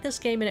really like this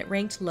game and it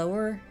ranked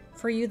lower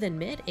for you than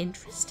mid?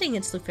 Interesting,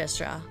 it's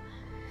Lufistra.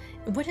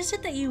 What is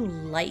it that you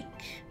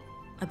like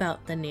about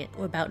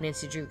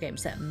Nancy Drew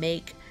games that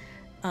make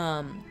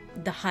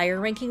the higher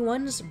ranking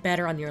ones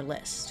better on your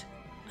list?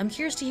 I'm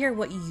curious to hear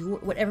what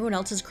everyone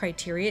else's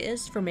criteria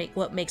is for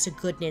what makes a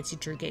good Nancy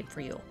Drew game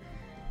for you.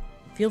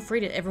 Feel free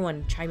to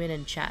everyone chime in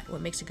and chat.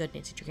 What makes a good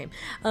Nancy Drew game?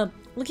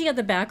 Looking at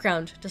the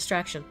background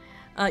distraction,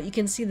 you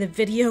can see the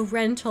video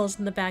rentals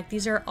in the back.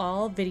 These are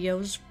all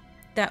videos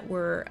that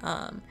were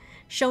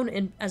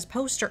shown as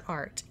poster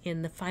art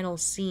in the final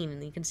scene,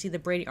 and you can see the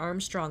Brady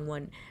Armstrong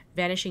one.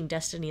 Vanishing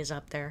Destiny is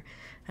up there.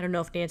 I don't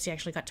know if Nancy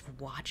actually got to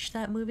watch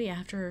that movie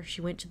after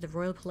she went to the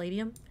Royal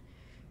Palladium.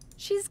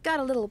 She's got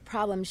a little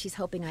problem she's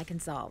hoping I can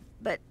solve,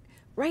 but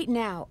right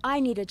now I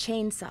need a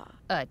chainsaw.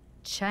 A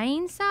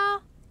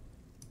chainsaw?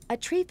 A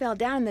tree fell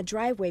down in the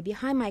driveway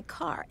behind my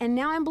car, and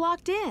now I'm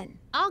blocked in.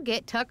 I'll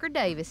get Tucker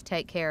Davis to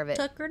take care of it.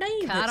 Tucker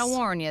Davis. Gotta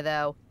warn you,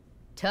 though.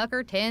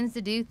 Tucker tends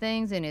to do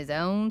things in his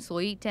own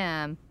sweet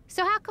time.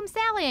 So how come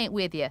Sally ain't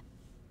with you?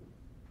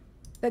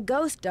 The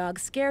ghost dog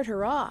scared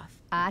her off.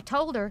 I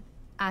told her.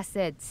 I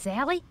said,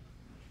 Sally,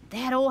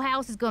 that old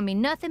house is gonna be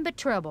nothing but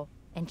trouble.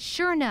 And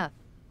sure enough,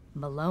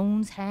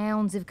 Malone's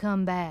hounds have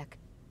come back.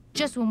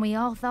 Just when we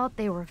all thought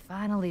they were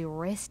finally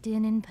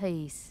resting in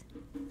peace.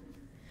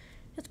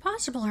 It's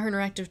possible her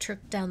interactive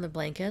took down the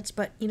blankets,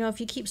 but, you know, if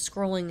you keep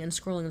scrolling and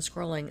scrolling and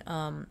scrolling,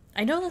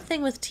 I know the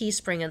thing with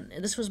Teespring, and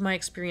this was my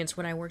experience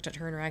when I worked at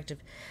Her Interactive,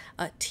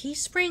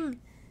 Teespring,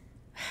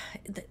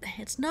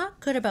 it's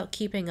not good about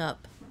keeping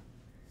up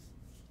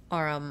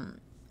our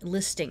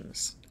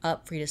listings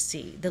up for you to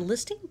see. The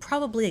listing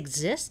probably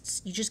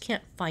exists, you just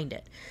can't find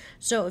it.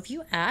 So if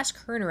you ask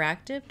Her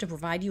Interactive to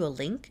provide you a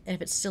link, and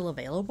if it's still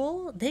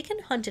available, they can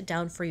hunt it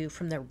down for you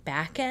from their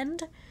back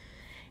end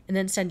and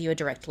then send you a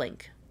direct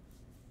link.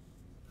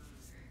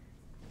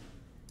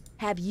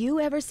 Have you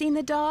ever seen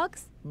the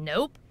dogs?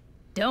 Nope.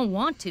 Don't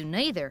want to,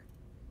 neither.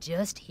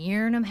 Just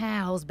hearing them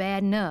howl's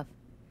bad enough.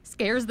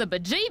 Scares the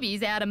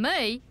bejeebies out of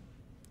me.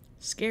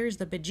 Scares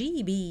the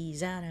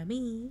bejeebies out of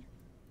me.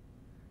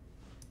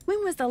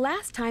 When was the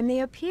last time they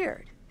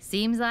appeared?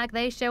 Seems like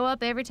they show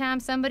up every time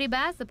somebody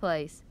buys the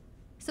place.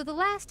 So the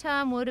last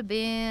time would have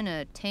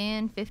been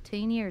 10,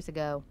 15 years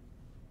ago.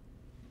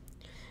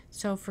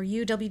 So for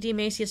you, WD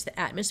Macy, it's the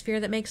atmosphere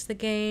that makes the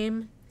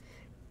game.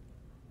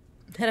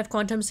 Head of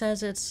Quantum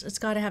says it's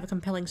got to have a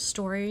compelling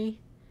story.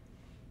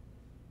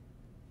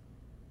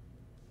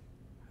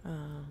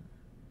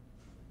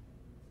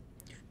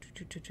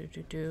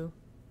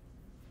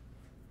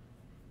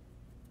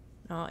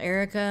 Oh,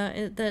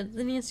 Erica,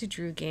 the Nancy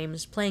Drew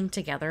games playing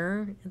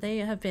together, they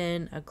have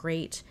been a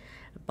great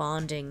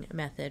bonding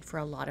method for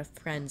a lot of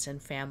friends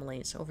and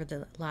families over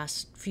the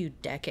last few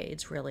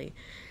decades, really.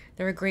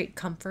 They're a great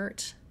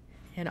comfort,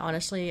 and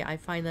honestly, I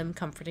find them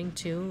comforting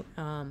too.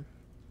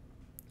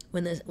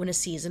 When a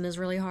season is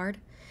really hard,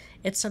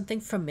 it's something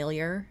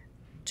familiar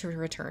to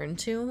return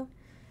to.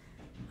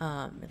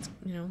 It's,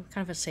 you know,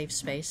 kind of a safe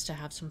space to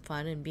have some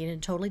fun and be in a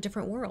totally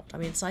different world. I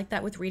mean, it's like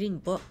that with reading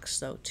books,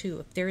 though, too.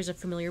 If there is a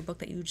familiar book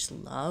that you just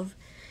love,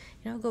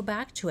 you know, go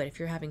back to it if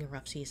you're having a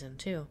rough season,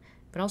 too.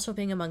 But also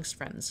being amongst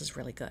friends is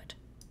really good.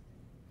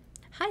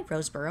 Hi,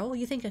 Roseboro.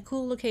 You think a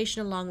cool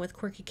location along with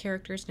quirky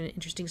characters and an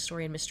interesting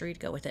story and mystery to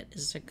go with it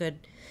is a good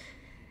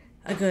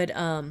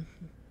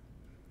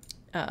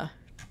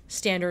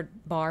standard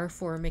bar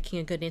for making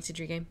a good Nancy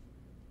Drew game?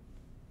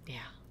 Yeah.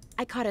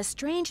 I caught a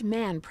strange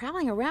man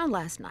prowling around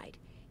last night.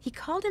 He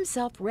called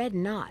himself Red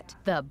Knot.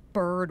 The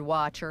bird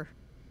watcher.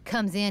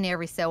 Comes in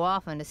every so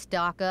often to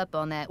stock up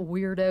on that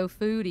weirdo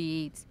food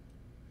he eats.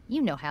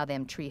 You know how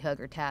them tree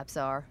hugger types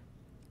are.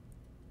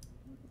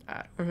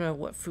 I don't know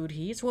what food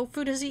he eats. What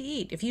food does he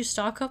eat? If you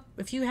stock up,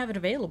 if you have it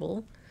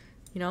available,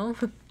 you know.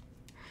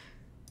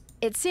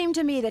 It seemed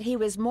to me that he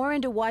was more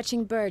into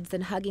watching birds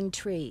than hugging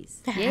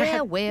trees.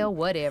 Yeah, well,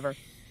 whatever.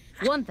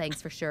 One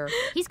thing's for sure,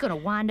 he's gonna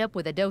wind up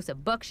with a dose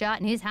of buckshot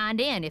in his hind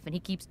end if he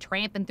keeps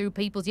tramping through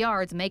people's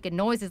yards making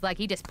noises like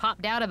he just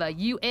popped out of a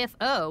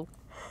UFO.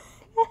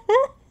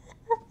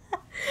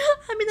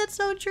 I mean, that's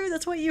so true.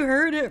 That's what you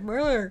heard at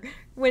Merler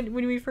when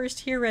we first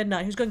hear Red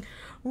Knot. He was going,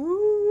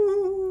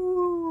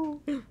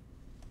 ooh.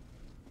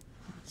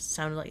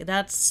 Sounded like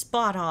that's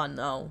spot on,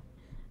 though.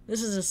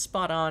 This is a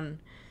spot on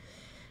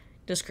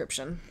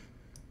description.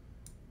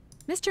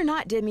 Mr.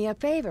 Knott did me a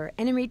favor,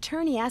 and in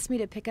return he asked me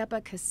to pick up a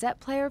cassette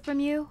player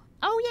from you.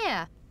 Oh,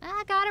 yeah.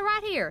 I got it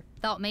right here.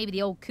 Thought maybe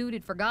the old coot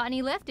had forgotten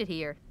he left it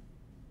here.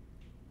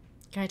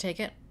 Can I take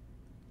it?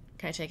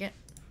 Can I take it?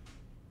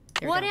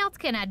 Here we What go. else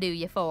can I do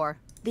you for?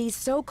 These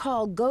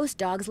so-called ghost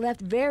dogs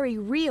left very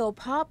real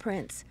paw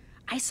prints.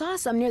 I saw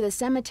some near the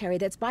cemetery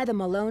that's by the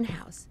Malone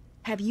house.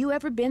 Have you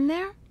ever been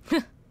there?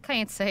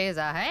 Can't say as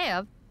I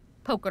have.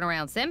 Poking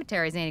around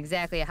cemeteries ain't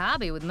exactly a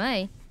hobby with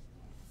me.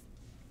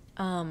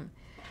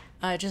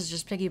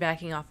 Just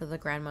piggybacking off of the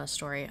grandma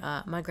story.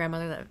 My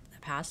grandmother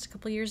that passed a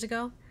couple years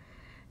ago,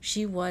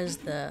 she was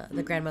the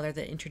grandmother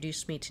that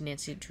introduced me to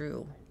Nancy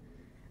Drew.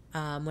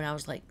 When I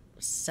was like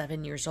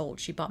 7 years old,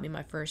 she bought me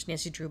my first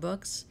Nancy Drew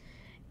books,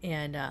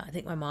 and I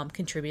think my mom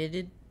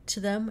contributed to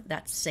them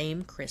that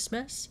same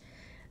Christmas,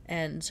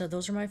 and so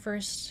those were my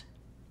first.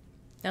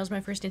 That was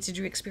my first Nancy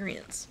Drew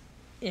experience,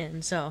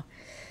 and so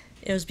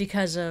it was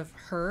because of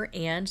her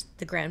and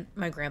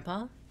my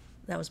grandpa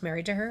that was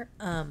married to her.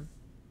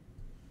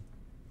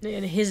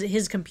 And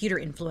his computer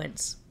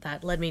influence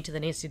that led me to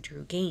the Nancy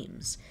Drew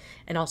games,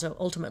 and also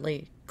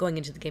ultimately going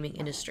into the gaming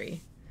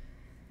industry.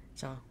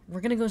 So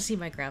we're gonna go see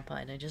my grandpa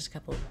in just a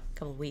couple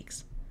of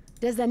weeks.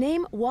 Does the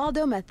name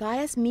Waldo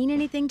Matthias mean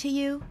anything to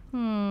you?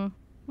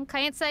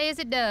 Can't say as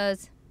it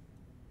does.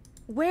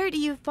 Where do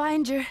you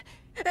find your...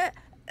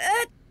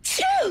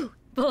 Achoo!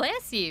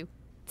 Bless you.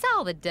 It's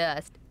all the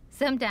dust.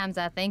 Sometimes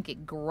I think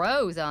it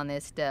grows on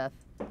this stuff.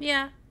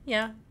 Yeah,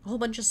 a whole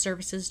bunch of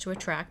services to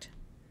attract.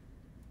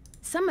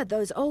 Some of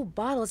those old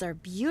bottles are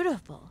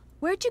beautiful.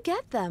 Where'd you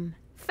get them?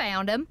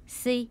 Found 'em.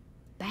 See,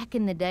 back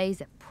in the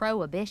days of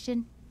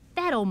Prohibition,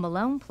 that old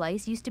Malone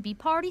place used to be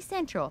Party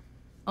Central.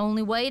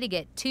 Only way to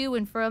get to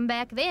and from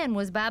back then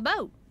was by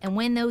boat. And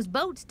when those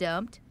boats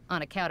dumped,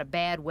 on account of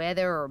bad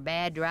weather or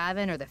bad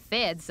driving or the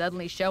feds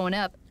suddenly showing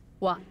up,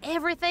 well,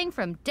 everything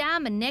from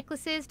diamond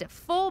necklaces to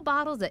full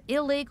bottles of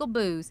illegal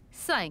booze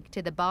sank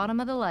to the bottom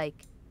of the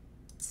lake.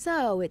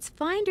 So it's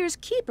finders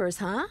keepers,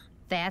 huh?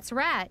 That's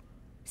right.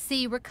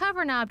 See,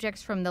 recovering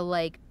objects from the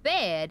lake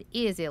bed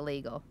is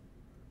illegal.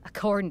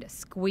 According to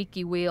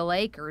Squeaky Wheel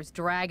Acres,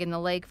 dragging the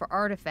lake for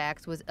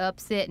artifacts was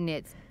upsetting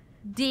its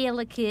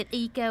delicate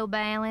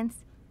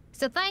eco-balance.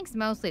 So thanks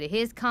mostly to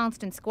his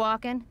constant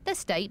squawking, the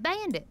state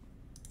banned it.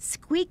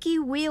 Squeaky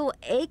Wheel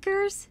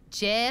Acres?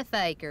 Jeff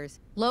Akers,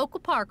 local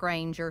park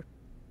ranger.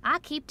 I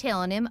keep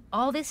telling him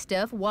all this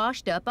stuff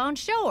washed up on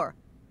shore.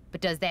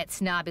 But does that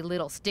snobby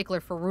little stickler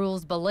for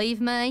rules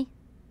believe me?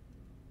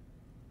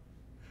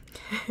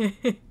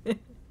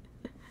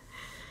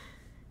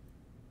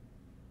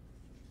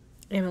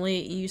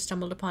 Emily, you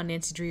stumbled upon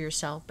Nancy Drew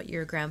yourself, but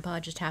your grandpa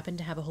just happened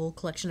to have a whole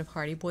collection of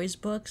Hardy Boys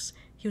books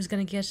he was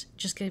gonna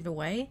just give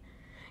away.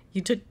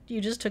 You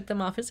just took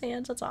them off his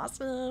hands. That's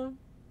awesome.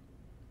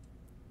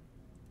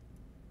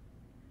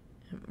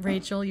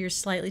 Rachel, you're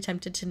slightly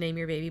tempted to name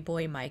your baby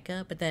boy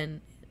Micah, but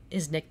then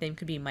his nickname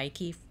could be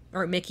Mikey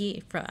or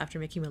Mickey after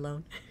Mickey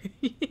Malone.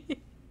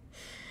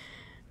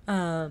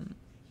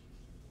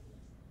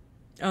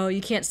 Oh,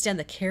 you can't stand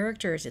the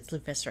characters. It's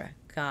Luvisra.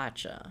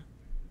 Gotcha.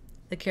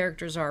 The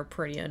characters are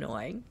pretty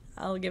annoying.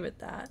 I'll give it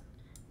that.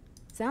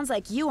 Sounds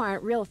like you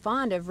aren't real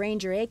fond of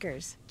Ranger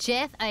Akers.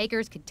 Jeff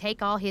Akers could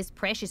take all his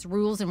precious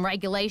rules and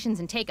regulations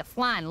and take a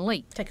flying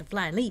leap. Take a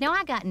flying leap. Now,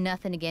 I got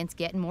nothing against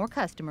getting more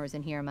customers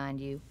in here, mind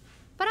you.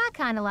 But I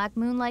kind of like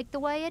Moon Lake the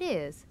way it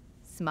is.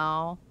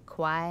 Small,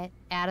 quiet,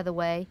 out of the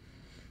way.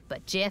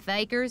 But Jeff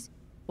Akers,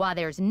 why,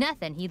 there's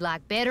nothing he'd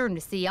like better than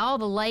to see all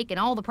the lake and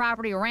all the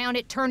property around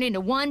it turned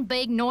into one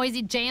big,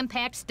 noisy,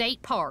 jam-packed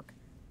state park.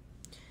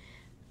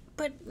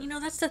 But,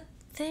 that's the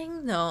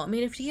thing, though. I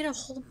mean, if you get a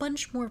whole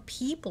bunch more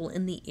people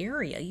in the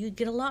area, you'd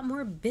get a lot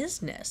more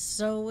business.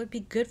 So it'd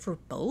be good for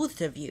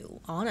both of you,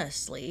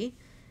 honestly,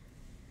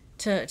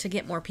 to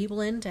get more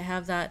people in, to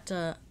have that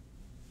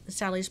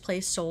Sally's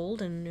place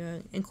sold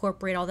and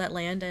incorporate all that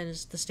land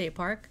as the state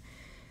park.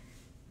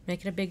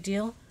 Make it a big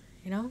deal,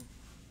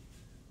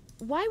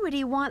 Why would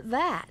he want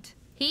that?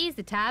 He's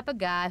the type of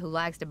guy who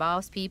likes to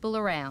boss people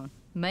around,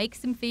 makes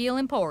them feel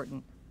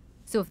important.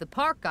 So if the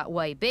park got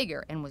way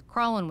bigger and was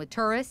crawling with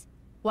tourists,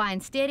 why,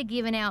 instead of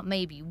giving out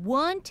maybe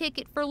one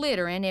ticket for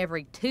littering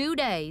every 2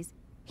 days,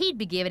 he'd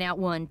be giving out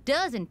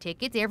 12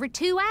 tickets every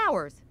 2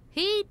 hours.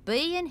 He'd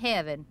be in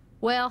heaven.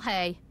 Well,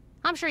 hey,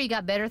 I'm sure you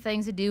got better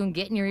things to do than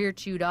getting your ear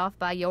chewed off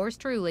by yours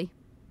truly.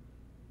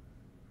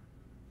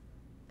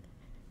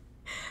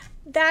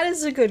 That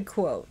is a good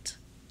quote.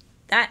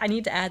 I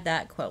need to add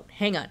that quote.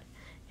 Hang on.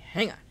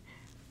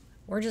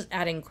 We're just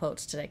adding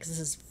quotes today because this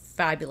is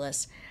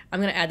fabulous. I'm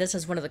going to add this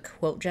as one of the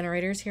quote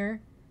generators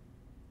here.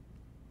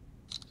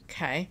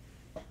 Okay.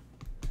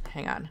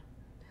 Hang on.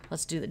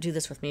 Let's do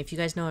this with me. If you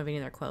guys know of any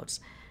other quotes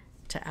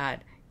to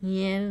add.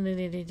 Okay,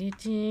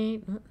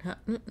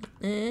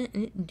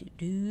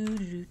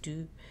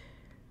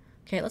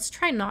 let's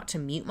try not to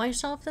mute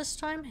myself this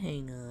time.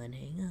 Hang on.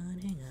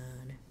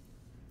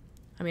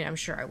 I mean, I'm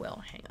sure I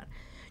will. Hang on.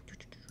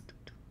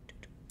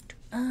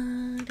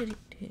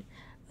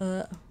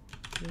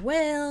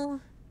 Well,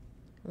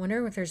 I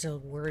wonder if there's a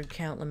word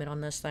count limit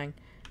on this thing.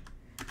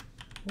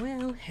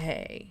 Well,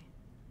 hey.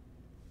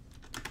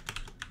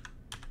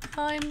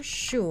 I'm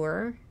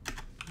sure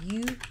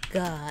you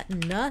got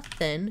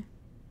nothing.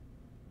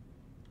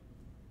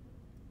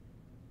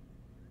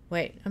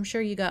 Wait, I'm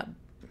sure you got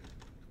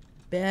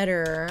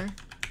better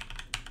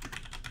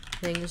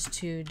things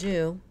to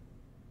do.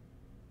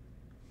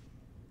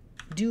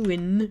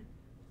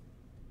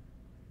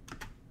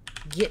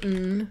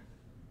 Getting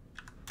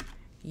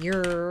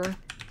your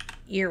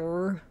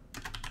ear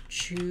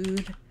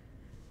chewed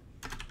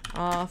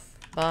off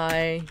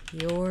by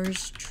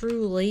yours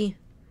truly.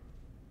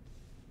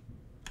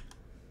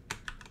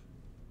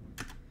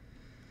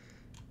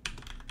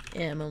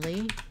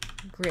 Emily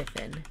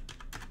Griffin.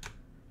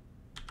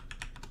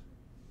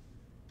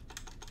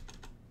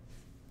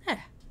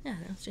 Yeah,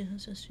 let's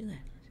just do that.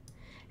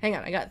 Hang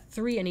on, I got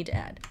 3 I need to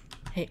add.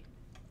 Hey.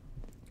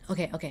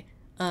 Okay.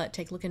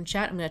 Take a look in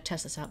chat. I'm going to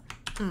test this out.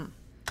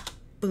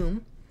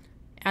 Boom.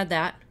 Add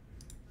that.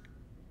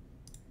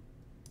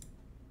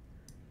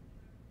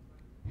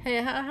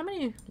 Hey, how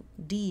many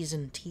D's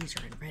and T's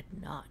are in Red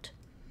Knot?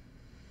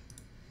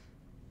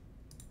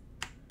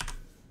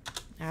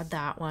 Add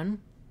that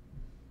one.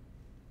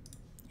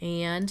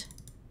 And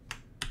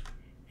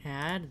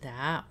add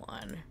that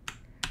one.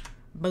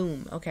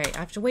 Boom. Okay, I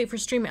have to wait for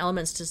Stream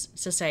Elements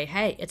to say,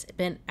 hey, it's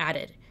been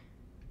added.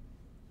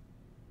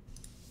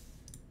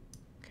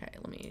 Okay,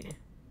 let me...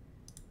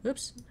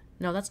 Oops.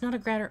 No, that's not a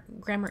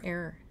grammar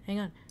error. Hang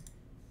on.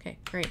 Okay,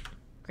 great.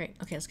 Okay,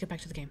 let's get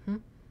back to the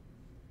game.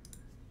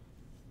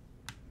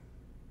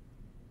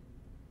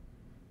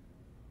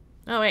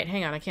 Oh, wait,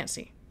 hang on. I can't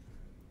see.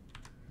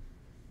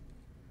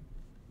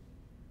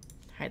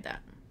 Hide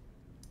that.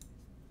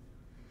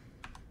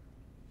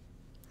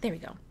 There we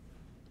go.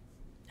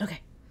 Okay.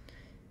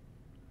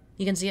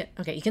 You can see it?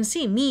 Okay, you can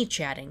see me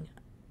chatting.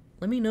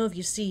 Let me know if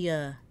you see,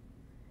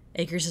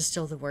 Acres is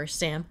still the worst,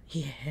 Sam.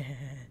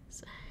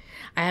 Yes.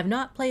 I have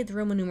not played the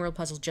Roman numeral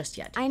puzzle just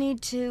yet. I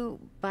need to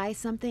buy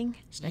something.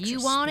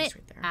 You want it?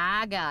 Right,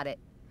 I got it.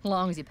 As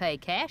long as you pay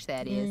cash,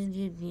 that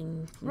is.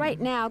 Right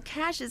now,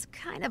 cash is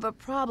kind of a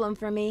problem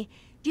for me.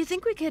 Do you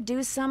think we could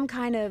do some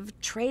kind of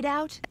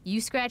trade-out?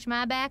 You scratch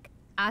my back,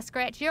 I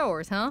scratch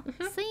yours, huh?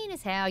 Seeing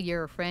as how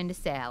you're a friend of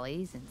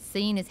Sally's, and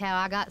seeing as how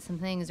I got some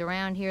things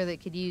around here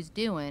that could use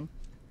doing,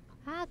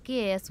 I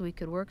guess we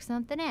could work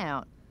something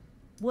out.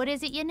 What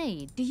is it you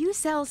need? Do you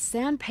sell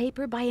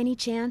sandpaper by any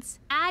chance?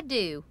 I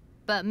do,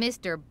 but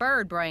Mr.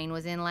 Birdbrain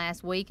was in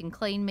last week and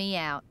cleaned me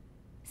out.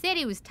 Said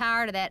he was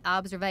tired of that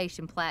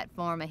observation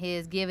platform of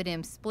his giving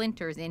him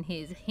splinters in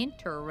his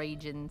hinter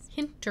regions.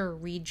 Hinter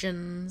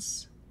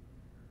regions.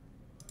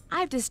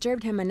 I've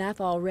disturbed him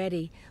enough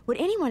already. Would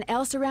anyone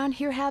else around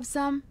here have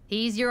some?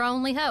 He's your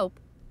only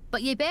hope,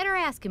 but you better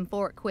ask him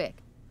for it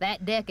quick.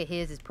 That deck of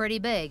his is pretty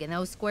big, and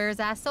those squares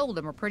I sold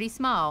him are pretty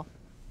small.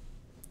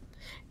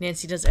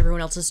 Nancy does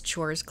everyone else's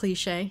chores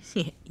cliche.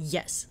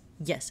 Yes.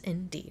 Yes,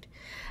 indeed.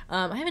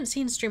 I haven't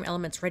seen Stream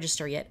Elements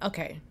register yet.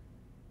 Okay.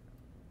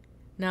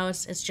 Now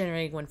it's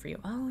generating one for you.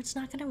 Oh, it's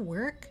not gonna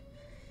work?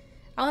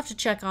 I'll have to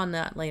check on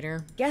that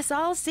later. Guess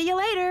I'll see you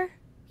later.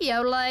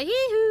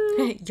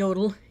 Yodel-a-hee-hoo.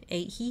 Yodel.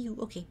 A-hee-hoo.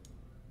 Okay.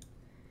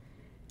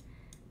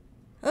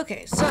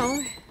 Okay,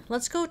 so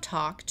let's go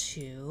talk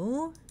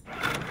to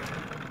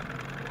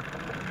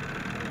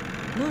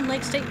Moon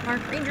Lake State Park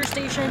Ranger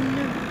Station,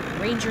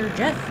 Ranger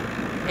Jeff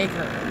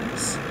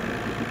Akers.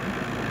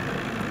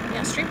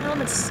 Yeah, Stream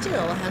Elements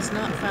still has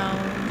not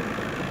found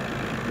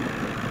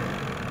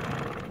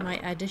my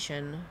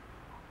addition.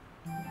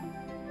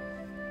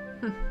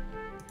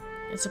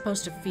 It's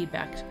supposed to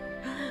feedback.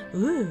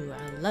 Ooh,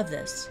 I love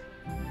this.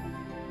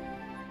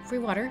 Free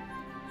water.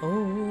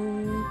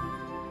 Oh.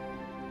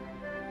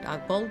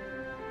 Dog bowl.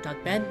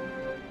 Dog bed.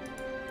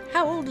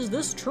 How old is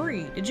this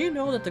tree? Did you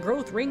know that the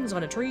growth rings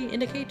on a tree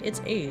indicate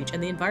its age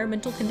and the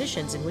environmental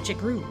conditions in which it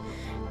grew?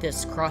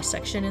 This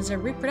cross-section is a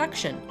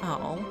reproduction.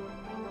 Oh.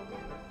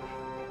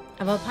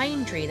 Of a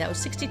pine tree that was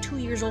 62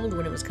 years old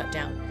when it was cut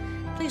down.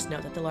 Please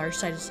note that the large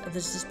size of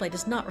this display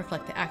does not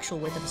reflect the actual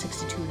width of a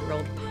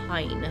 62-year-old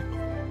pine.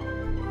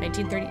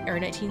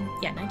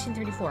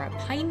 1934. A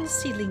pine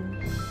ceiling.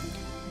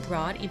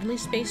 Broad, evenly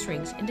spaced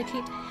rings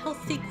indicate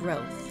healthy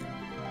growth.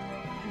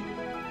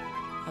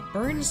 A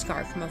burn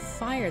scar from a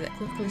fire that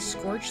quickly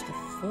scorched the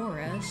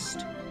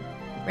forest.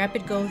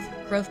 Rapid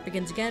growth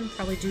begins again,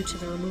 probably due to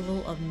the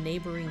removal of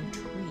neighboring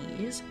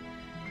trees.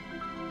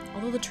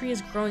 Although the tree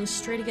is growing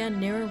straight again,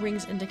 narrow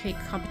rings indicate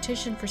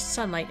competition for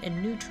sunlight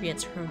and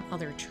nutrients from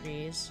other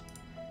trees.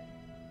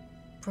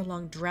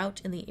 Prolonged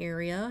drought in the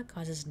area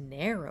causes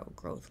narrow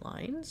growth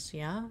lines.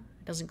 Yeah,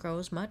 it doesn't grow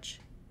as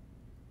much.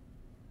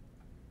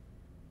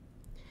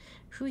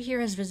 Who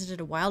here has visited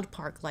a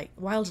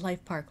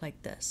wildlife park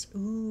like this?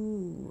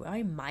 Ooh,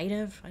 I might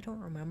have. I don't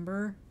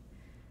remember.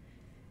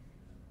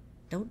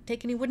 Don't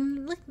take any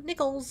wooden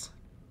nickels.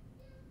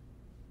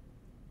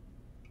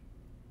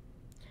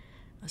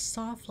 A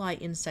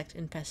sawfly insect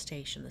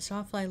infestation. The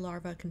sawfly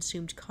larva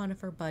consumed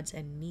conifer buds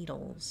and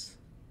needles.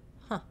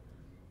 Huh.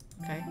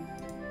 Okay.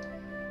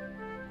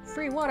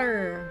 Free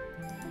water!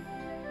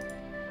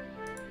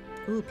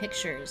 Ooh,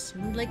 pictures.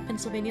 Moon Lake,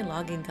 Pennsylvania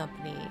Logging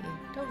Company.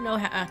 Don't know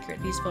how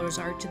accurate these photos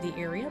are to the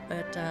area,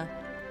 but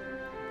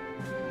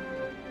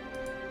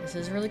this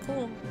is really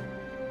cool.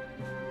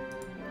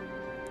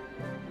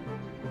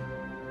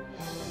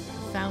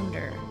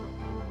 Founder.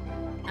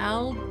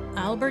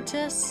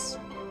 Albertus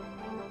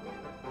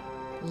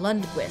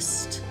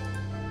Lundquist.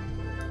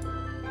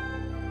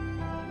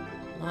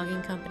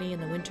 Logging company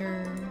in the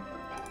winter.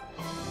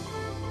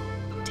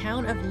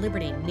 Town of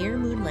Liberty, near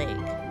Moon Lake.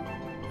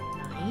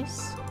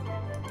 Nice.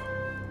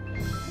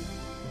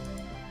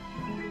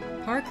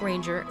 Park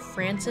Ranger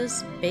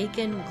Francis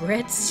Bacon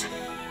Grits.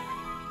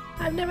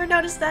 I've never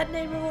noticed that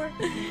name before.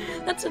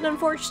 That's an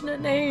unfortunate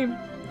name.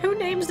 Who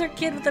names their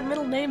kid with the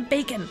middle name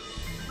Bacon?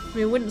 I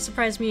mean, it wouldn't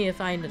surprise me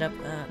if I ended up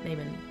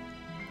naming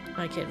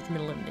my kid with the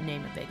middle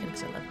name of Bacon,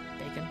 because I love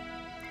bacon.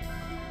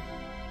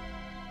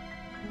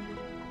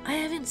 I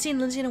haven't seen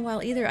Lindsay in a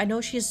while either. I know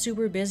she is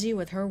super busy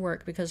with her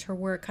work because her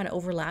work kind of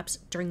overlaps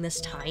during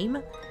this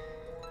time.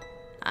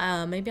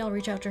 Maybe I'll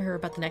reach out to her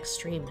about the next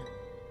stream.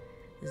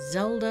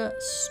 Zelda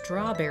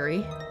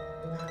Strawberry.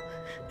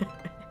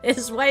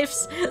 His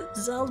wife's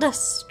Zelda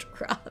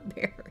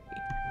Strawberry.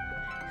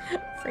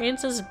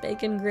 Francis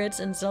Bacon Grits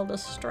and Zelda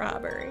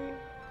Strawberry.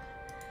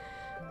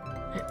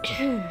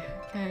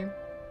 Okay.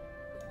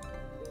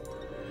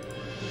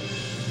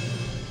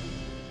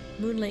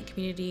 Moon Lake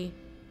Community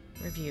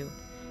Review.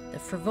 The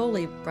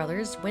Frivoli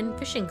brothers win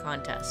fishing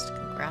contest.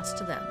 Congrats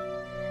to them.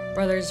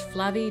 Brothers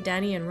Flavi,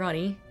 Danny, and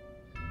Ronnie.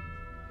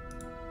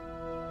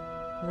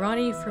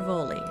 Ronnie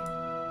Frivoli.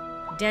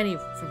 Danny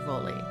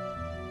Frivoli.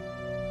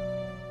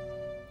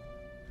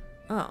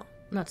 Oh,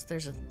 nuts.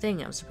 There's a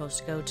thing I'm supposed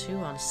to go to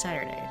on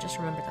Saturday. I just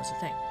remembered that's a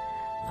thing.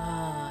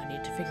 I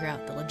need to figure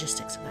out the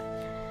logistics of that.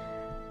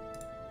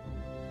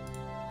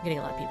 I'm getting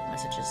a lot of people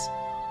messages.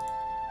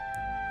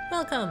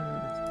 Welcome.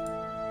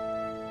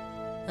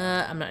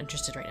 I'm not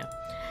interested right now.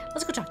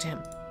 Let's go talk to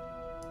him.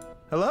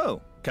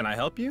 Hello, can I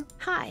help you?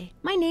 Hi,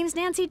 my name's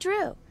Nancy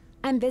Drew.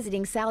 I'm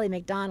visiting Sally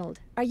McDonald.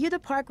 Are you the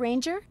park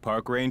ranger?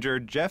 Park Ranger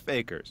Jeff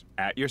Akers,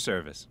 at your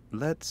service.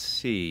 Let's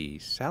see,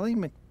 Sally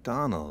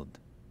McDonald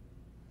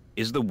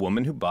is the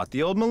woman who bought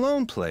the old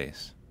Malone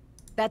place.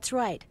 That's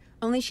right,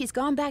 only she's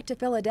gone back to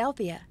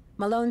Philadelphia.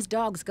 Malone's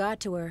dogs got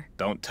to her.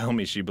 Don't tell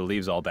me she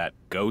believes all that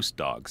ghost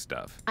dog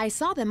stuff. I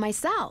saw them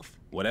myself.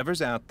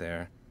 Whatever's out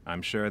there,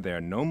 I'm sure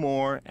they're no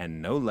more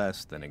and no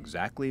less than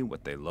exactly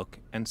what they look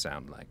and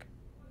sound like.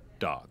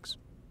 Dogs.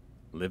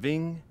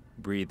 Living,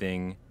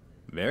 breathing,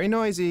 very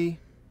noisy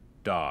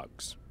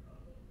dogs.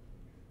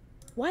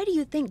 Why do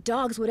you think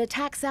dogs would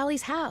attack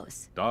Sally's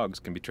house? Dogs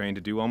can be trained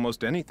to do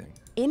almost anything.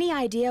 Any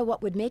idea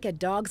what would make a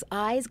dog's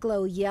eyes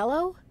glow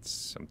yellow?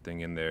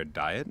 Something in their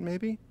diet,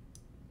 maybe?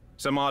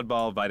 Some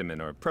oddball vitamin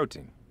or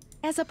protein.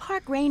 As a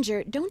park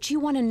ranger, don't you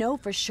want to know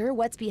for sure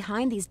what's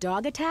behind these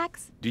dog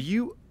attacks? Do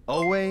you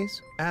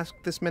always ask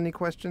this many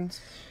questions?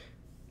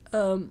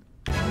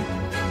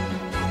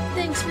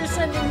 Thanks for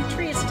sending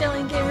treats,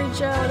 Italian Gamer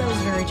Joe. That was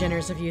very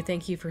generous of you.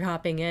 Thank you for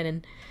hopping in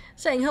and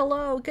saying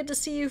hello. Good to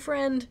see you,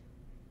 friend.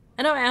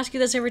 I know I ask you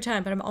this every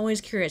time, but I'm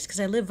always curious because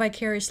I live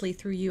vicariously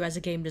through you as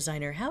a game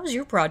designer. How's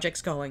your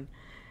projects going?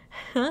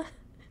 Huh?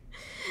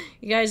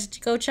 You guys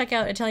go check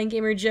out Italian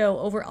Gamer Joe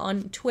over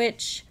on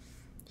Twitch.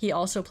 He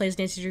also plays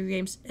Nancy Drew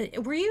games.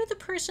 Were you the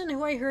person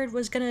who I heard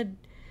was going to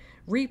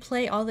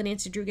replay all the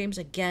Nancy Drew games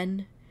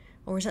again?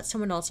 Or was that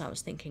someone else I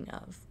was thinking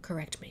of?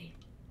 Correct me.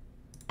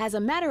 As a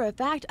matter of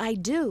fact, I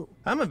do.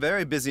 I'm a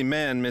very busy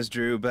man, Miss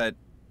Drew, but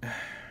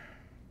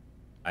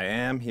I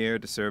am here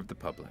to serve the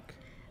public.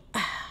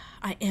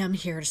 I am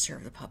here to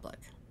serve the public.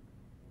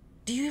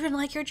 Do you even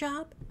like your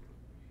job?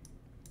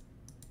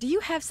 Do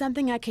you have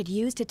something I could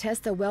use to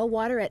test the well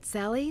water at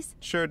Sally's?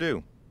 Sure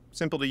do.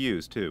 Simple to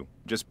use, too.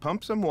 Just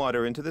pump some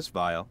water into this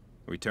vial,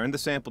 return the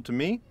sample to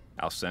me,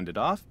 I'll send it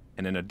off,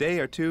 and in a day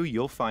or two,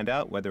 you'll find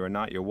out whether or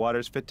not your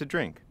water's fit to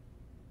drink.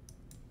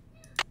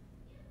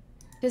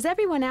 Does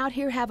everyone out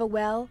here have a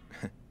well?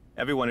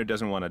 Everyone who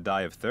doesn't want to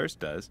die of thirst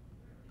does.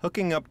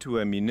 Hooking up to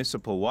a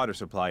municipal water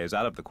supply is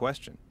out of the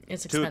question.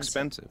 It's too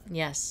expensive.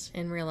 Yes,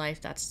 in real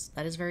life, that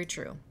is very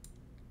true.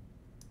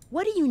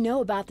 What do you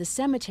know about the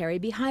cemetery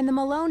behind the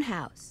Malone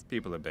house?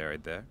 People are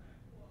buried there.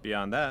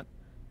 Beyond that,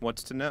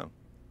 what's to know?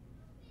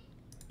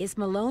 Is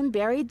Malone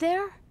buried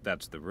there?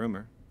 That's the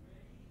rumor.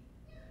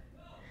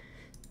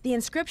 The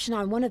inscription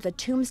on one of the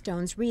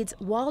tombstones reads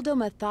Waldo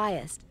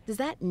Matthias. Does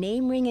that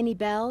name ring any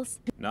bells?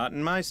 Not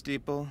in my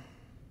steeple.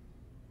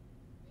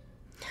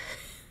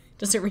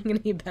 Does it ring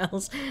any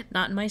bells?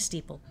 Not in my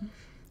steeple.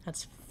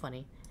 That's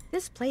funny.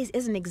 This place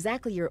isn't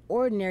exactly your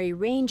ordinary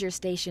ranger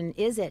station,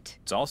 is it?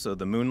 It's also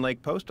the Moon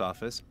Lake Post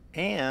Office,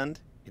 and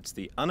it's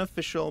the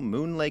unofficial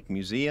Moon Lake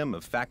Museum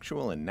of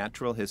Factual and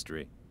Natural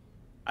History.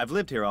 I've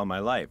lived here all my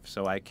life,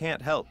 so I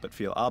can't help but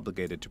feel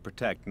obligated to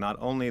protect not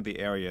only the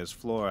area's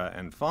flora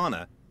and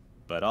fauna,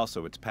 but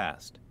also its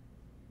past.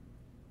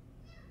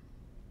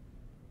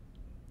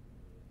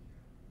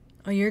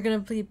 Oh, you're gonna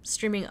be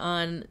streaming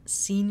on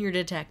Senior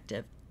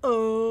Detective.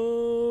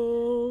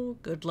 Oh,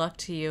 good luck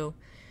to you,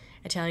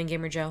 Italian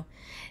Gamer Joe.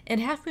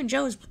 And Half Moon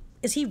Joe,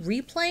 is he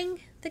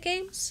replaying the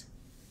games?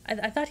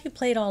 I thought he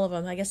played all of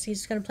them. I guess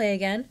he's gonna play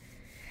again.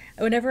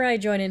 Whenever I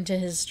join into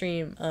his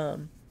stream,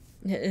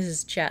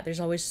 his chat, there's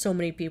always so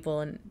many people,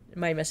 and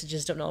my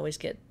messages don't always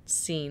get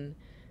seen.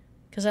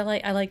 Cause I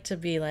like to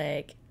be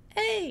like,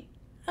 hey,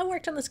 I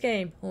worked on this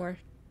game, or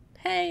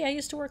hey, I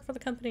used to work for the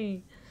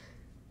company.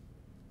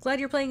 Glad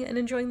you're playing and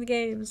enjoying the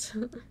games.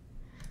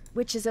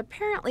 Which is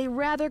apparently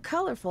rather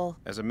colorful.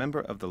 As a member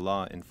of the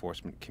law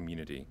enforcement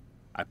community,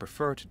 I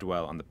prefer to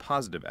dwell on the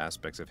positive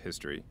aspects of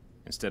history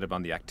instead of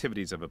on the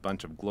activities of a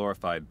bunch of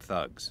glorified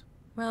thugs.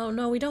 Well,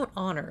 no, we don't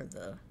honor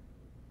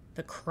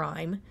the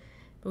crime,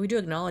 but we do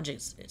acknowledge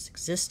its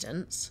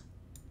existence.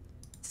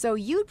 So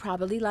you'd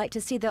probably like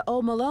to see the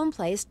old Malone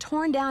place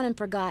torn down and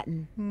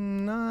forgotten.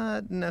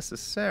 Not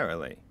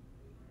necessarily.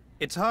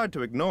 It's hard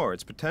to ignore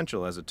its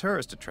potential as a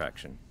tourist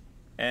attraction.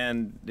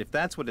 And if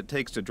that's what it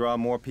takes to draw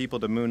more people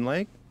to Moon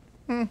Lake,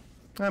 I'm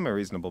a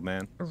reasonable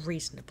man.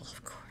 Reasonable,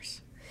 of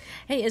course.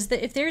 Hey,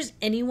 if there's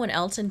anyone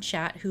else in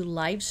chat who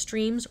live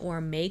streams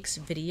or makes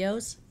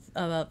videos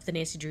of the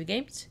Nancy Drew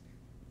games,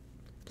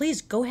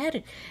 please go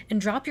ahead and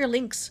drop your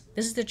links.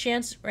 This is the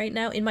chance right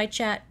now in my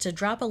chat to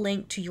drop a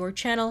link to your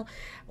channel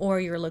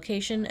or your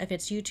location, if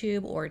it's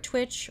YouTube or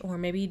Twitch, or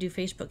maybe you do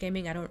Facebook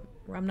gaming.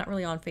 I'm not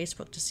really on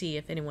Facebook to see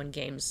if anyone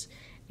games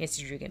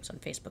Nancy Drew games on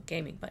Facebook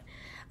gaming, but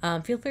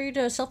feel free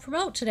to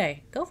self-promote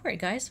today. Go for it,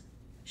 guys.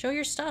 Show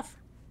your stuff.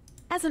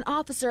 As an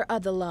officer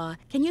of the law,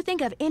 can you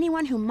think of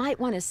anyone who might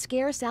want to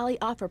scare Sally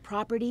off her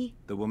property?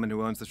 The woman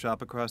who owns the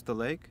shop across the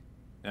lake?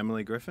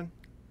 Emily Griffin?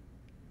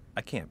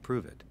 I can't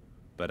prove it,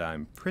 but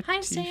I'm pretty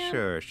Hi, Sam.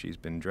 sure she's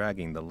been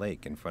dragging the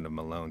lake in front of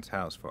Malone's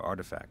house for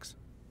artifacts,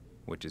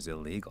 which is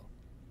illegal.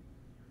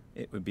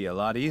 It would be a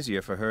lot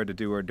easier for her to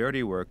do her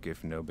dirty work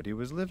if nobody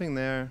was living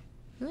there.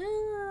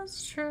 Yeah,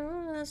 that's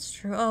true. That's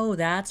true. Oh,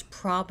 that's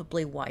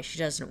probably why she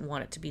doesn't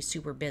want it to be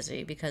super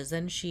busy, because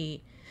then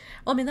she...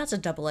 Well, I mean, that's a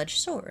double-edged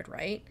sword,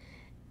 right?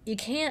 You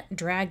can't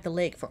drag the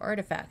lake for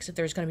artifacts if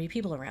there's going to be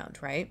people around,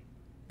 right?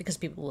 Because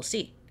people will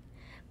see.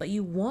 But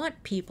you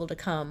want people to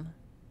come,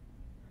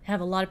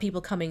 have a lot of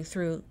people coming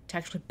through to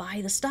actually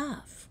buy the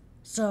stuff.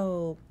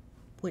 So,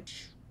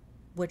 which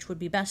would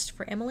be best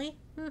for Emily?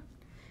 I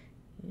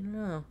don't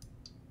know.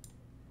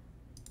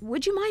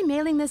 Would you mind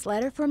mailing this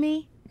letter for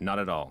me? Not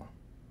at all.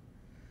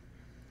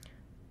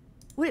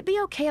 Would it be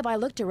okay if I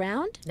looked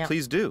around? No.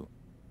 Please do.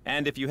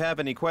 And if you have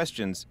any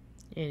questions,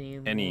 Any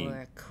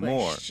more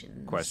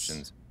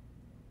questions,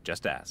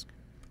 just ask.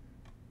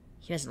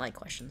 He doesn't like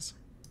questions.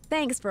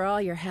 Thanks for all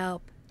your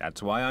help.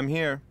 That's why I'm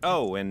here.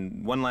 Oh,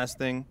 and one last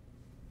thing.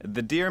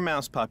 The deer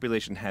mouse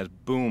population has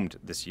boomed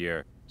this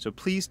year, so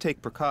please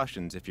take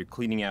precautions if you're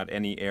cleaning out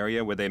any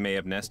area where they may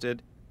have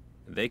nested.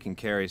 They can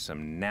carry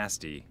some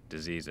nasty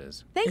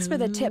diseases. Thanks for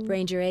the tip,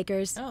 Ranger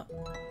Acres. Oh,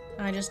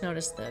 I just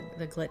noticed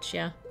the glitch,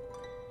 yeah.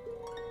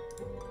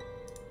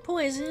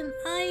 Poison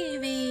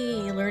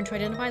ivy. Learn to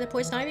identify the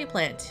poison ivy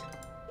plant.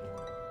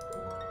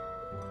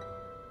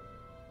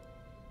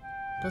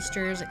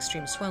 Blisters,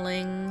 extreme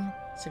swelling,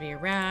 severe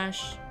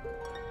rash.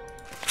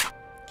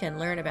 Can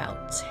learn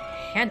about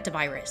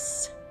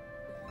hantavirus.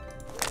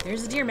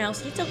 There's the deer mouse.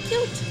 He's so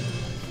cute.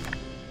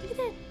 Look at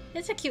that.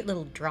 It's a cute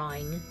little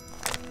drawing.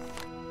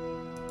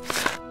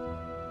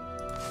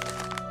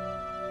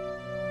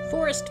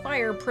 Forest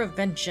fire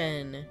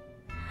prevention.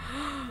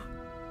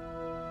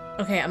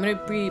 Okay, I'm gonna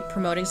be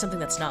promoting something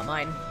that's not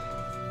mine.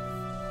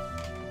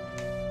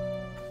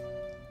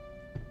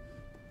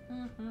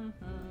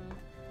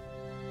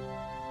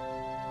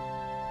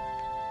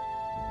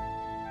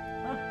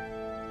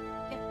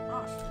 Get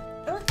off.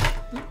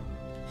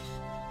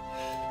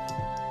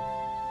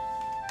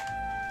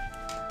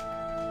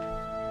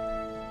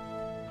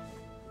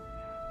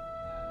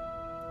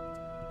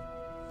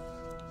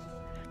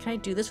 Can I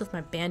do this with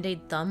my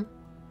Band-Aid thumb?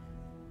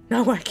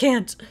 No, I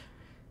can't.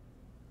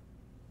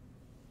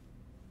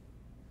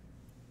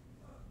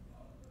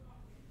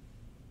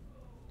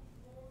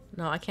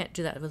 No, I can't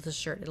do that with this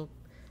shirt. It'll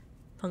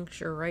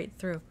puncture right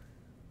through.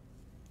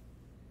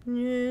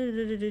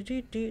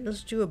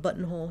 Let's do a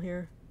buttonhole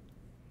here.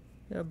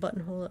 Got a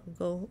buttonhole that will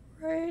go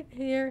right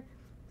here.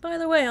 By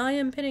the way, I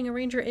am pinning a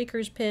Ranger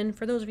Acres pin.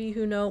 For those of you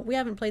who know, we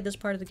haven't played this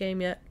part of the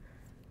game yet.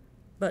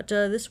 But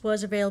this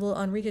was available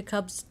on Rika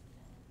Cub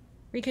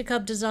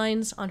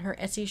Designs on her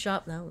Etsy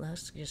shop. No,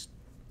 that's just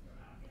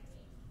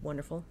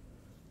wonderful.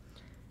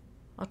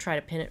 I'll try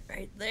to pin it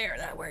right there.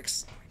 That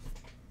works.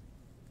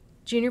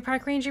 Junior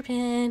Park Ranger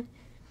pin.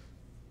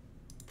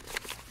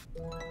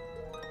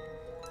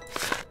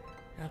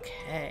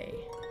 Okay.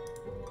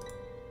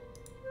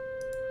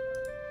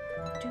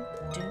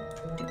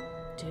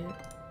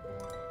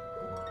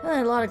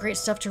 A lot of great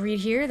stuff to read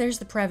here. There's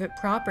the private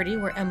property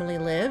where Emily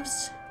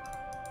lives.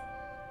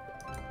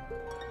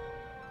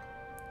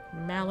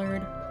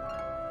 Mallard.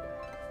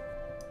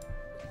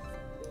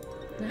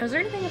 Now, is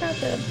there anything about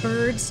the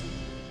birds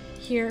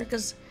here?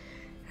 Because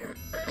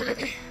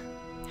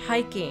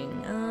hiking,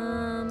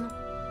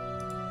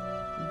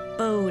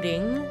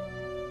 boating.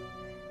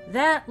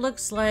 That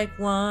looks like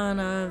one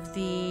of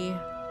the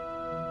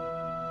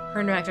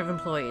Herndon Active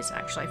employees.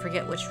 Actually, I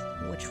forget which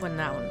one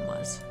that one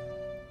was.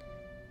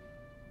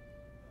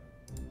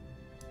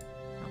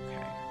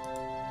 Okay.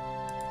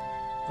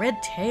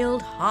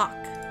 Red-tailed hawk.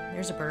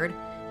 There's a bird.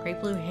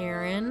 Great blue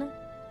heron.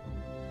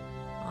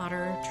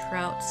 Otter,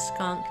 trout,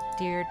 skunk,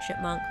 deer,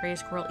 chipmunk, gray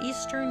squirrel,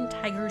 eastern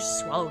tiger,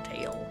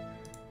 swallowtail.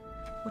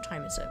 What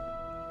time is it?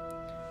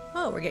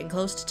 Oh, we're getting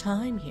close to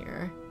time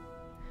here.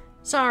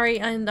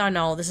 Sorry, I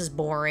know, this is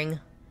boring.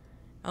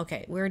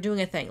 Okay, we're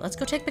doing a thing. Let's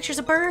go take pictures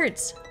of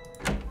birds.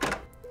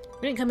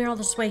 We didn't come here all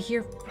this way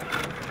here for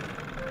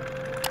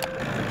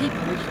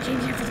people. We came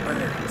here for the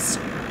birds.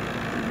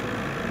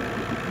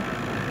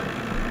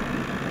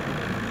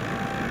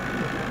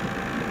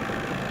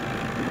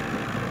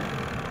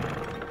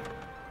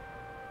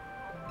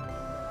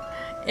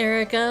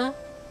 Erica,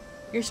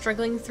 you're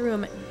struggling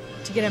through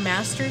to get a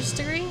master's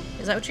degree?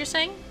 Is that what you're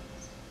saying?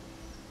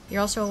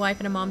 You're also a wife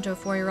and a mom to a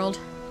 4-year-old.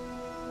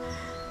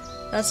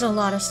 That's a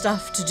lot of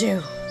stuff to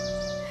do.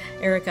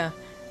 Erica,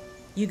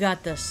 you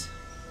got this.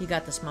 You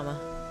got this, mama.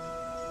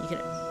 You can...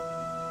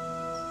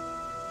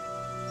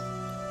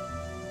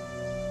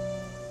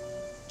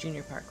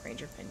 Junior Park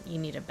Ranger pin. You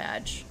need a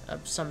badge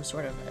of some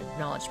sort of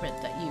acknowledgement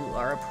that you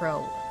are a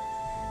pro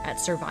at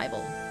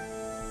survival.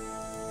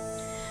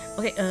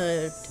 Okay,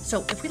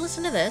 so if we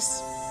listen to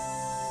this,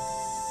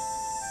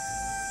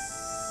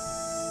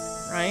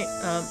 right,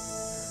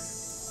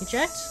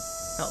 eject?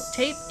 Oh,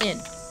 tape in.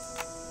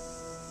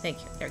 Thank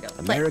you, there we go.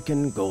 Play.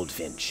 American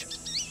goldfinch.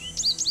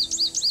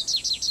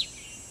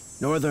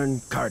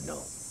 Northern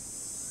cardinal.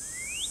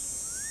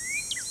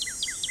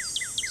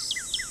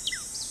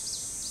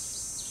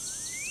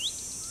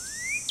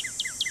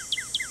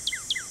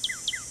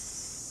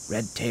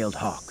 red-tailed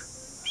hawk.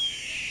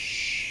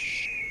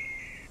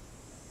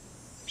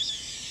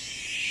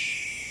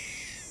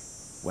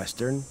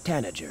 Western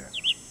tanager.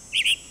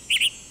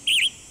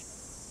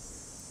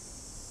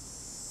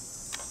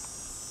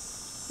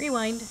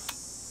 Rewind.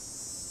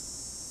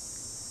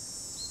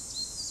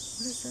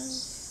 What is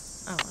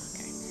this? Oh,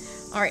 okay.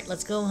 Alright,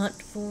 let's go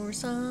hunt for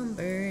some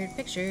bird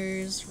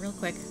pictures real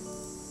quick.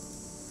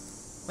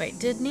 Wait,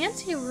 did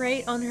Nancy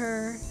write on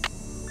her?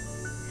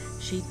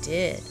 She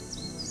did.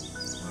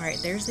 Alright,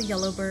 there's the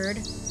yellow bird,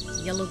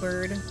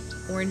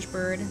 orange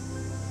bird,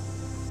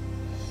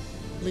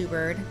 blue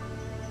bird.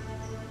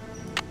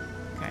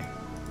 Okay.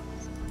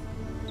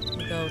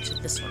 We'll go to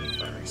this one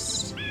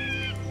first.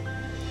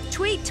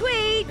 Tweet,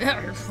 tweet!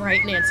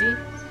 Right, Nancy.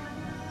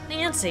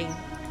 Nancy,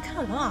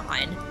 come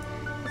on.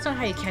 That's not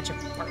how you catch a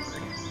bird.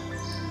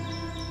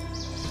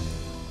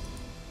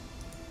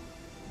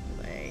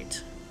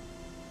 Wait.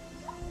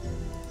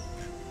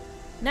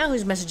 Now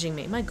who's messaging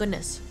me? My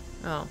goodness.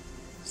 Oh,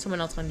 someone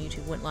else on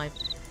YouTube went live.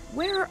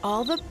 Where are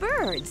all the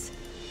birds?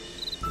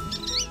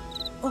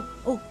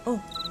 Oh.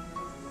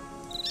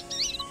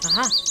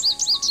 Aha.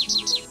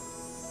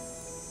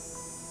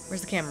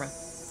 Where's the camera?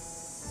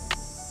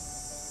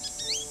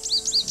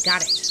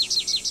 Got it.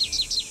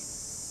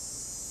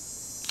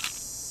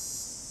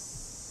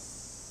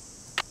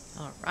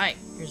 Alright,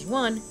 here's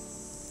one.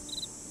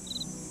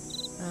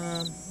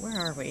 Where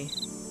are we?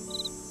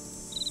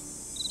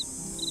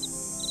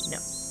 No.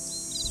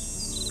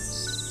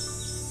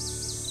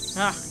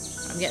 Ah,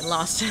 I'm getting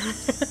lost.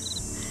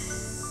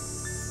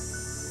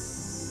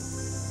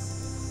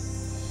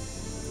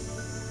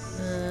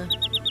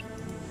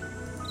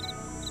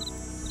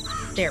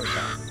 There we go.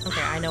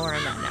 Okay, I know where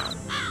I'm at now.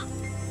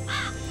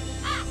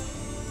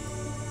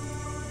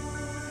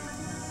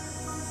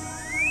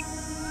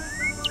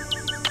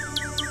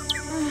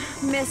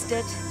 Missed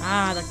it.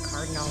 Ah, the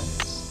cardinal.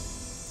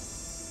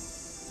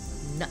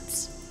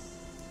 Nuts.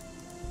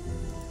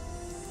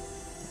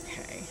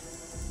 Okay.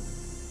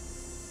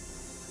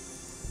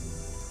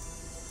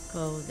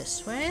 Go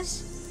this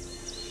ways.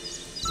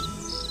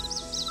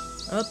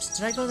 Oops,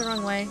 did I go the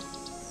wrong way?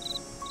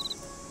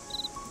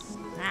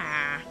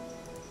 Ah.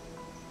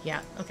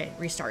 Yeah, okay,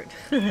 restart.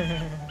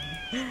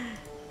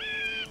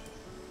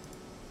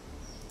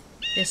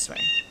 This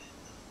way.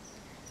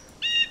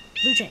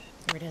 Blue jay.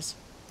 There it is.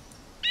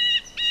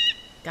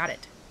 Got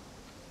it.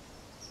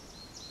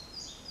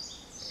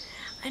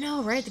 I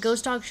know, right? The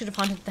ghost dog should have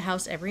haunted the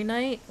house every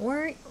night.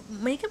 Or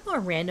make it more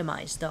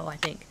randomized, though, I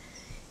think.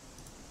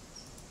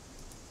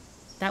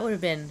 That would have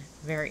been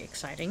very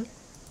exciting.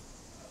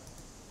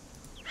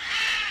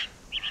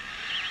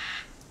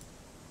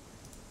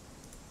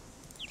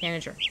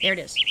 Tanager. There it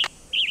is.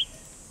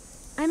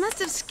 I must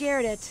have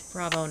scared it.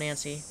 Bravo,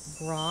 Nancy.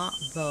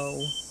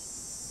 Bravo.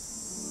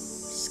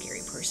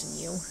 Scary person,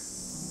 you.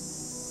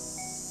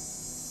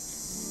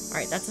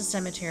 Alright, that's a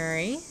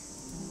cemetery.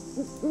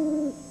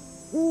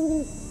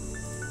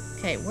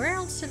 Okay, where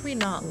else did we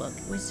not look?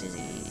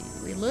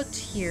 We looked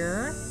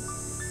here.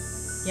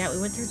 Yeah,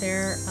 we went through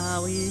there.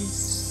 We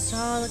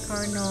saw the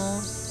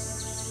cardinal.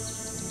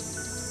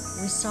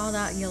 We saw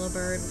that yellow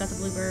bird. We got the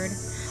blue bird.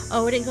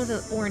 Oh, we didn't go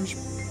to the orange.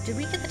 Did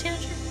we get the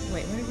tanager?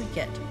 Wait, what did we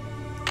get?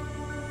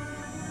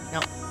 No.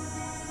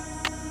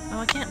 Oh,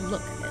 I can't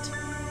look at it.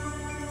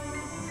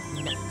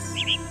 Nuts.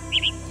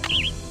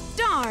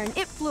 Darn,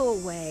 it flew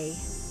away.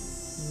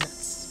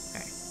 Nuts.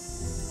 Okay.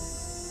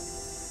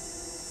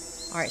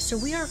 Alright, so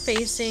we are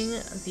facing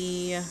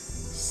the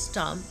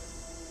stump.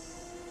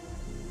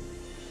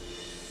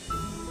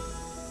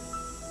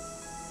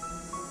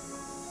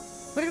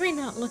 What did we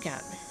not look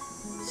at?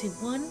 Let's see,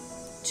 1,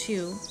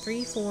 2,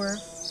 3, 4,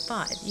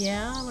 5.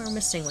 Yeah, we're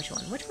missing which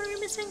one? Which one are we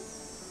missing?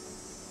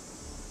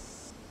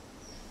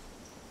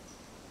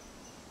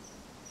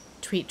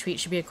 Tweet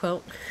should be a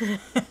quote.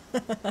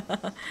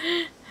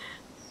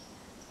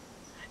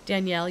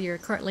 Danielle, you're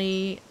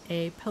currently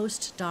a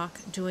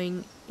postdoc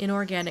doing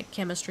inorganic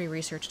chemistry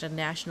research at a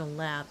national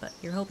lab, but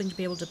you're hoping to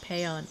be able to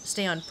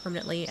stay on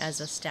permanently as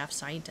a staff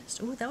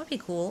scientist. Ooh, that would be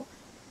cool.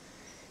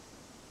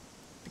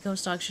 The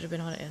ghost dog should have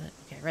been on it.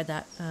 Okay, I read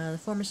that. The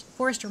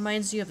forest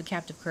reminds you of the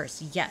captive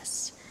curse.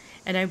 Yes.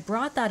 And I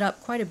brought that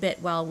up quite a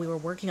bit while we were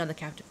working on the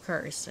captive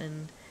curse,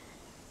 and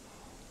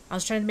I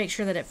was trying to make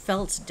sure that it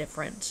felt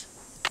different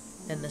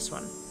than this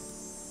one.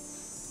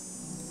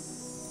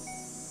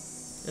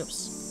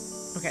 Oops.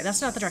 Okay, that's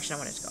not the direction I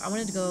wanted to go. I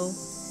wanted to go...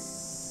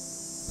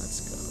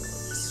 Let's go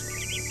this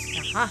way.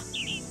 Aha!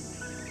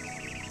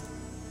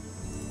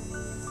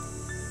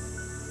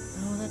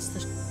 Oh, that's the...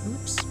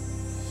 Oops.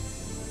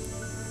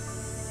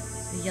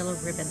 The yellow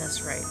ribbon,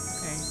 that's right.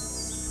 Okay.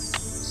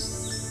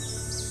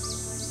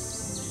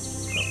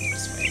 Go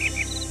this way.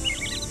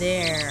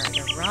 There,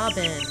 the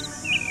robin.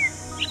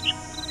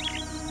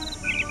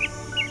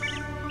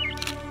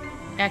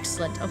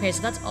 Excellent. Okay,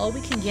 so that's all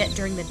we can get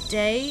during the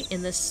day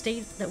in the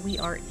state that we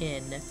are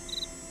in.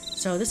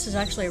 So this is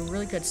actually a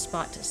really good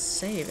spot to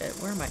save it.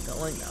 Where am I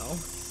going, though?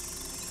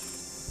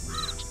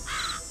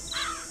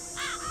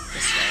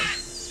 This way.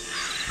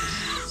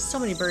 So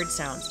many bird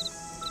sounds.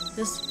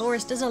 This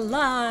forest is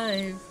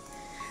alive.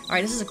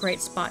 Alright, this is a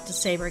great spot to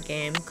save our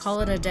game.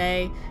 Call it a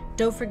day.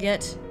 Don't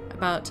forget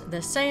about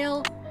the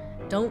sale.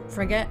 Don't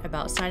forget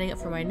about signing up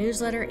for my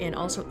newsletter and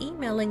also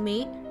emailing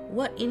me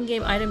what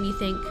in-game item you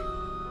think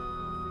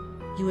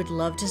you would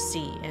love to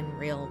see in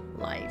real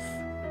life.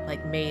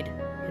 Like made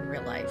in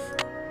real life.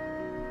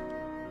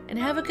 And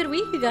have a good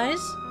week, you guys.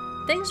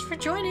 Thanks for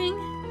joining.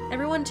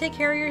 Everyone take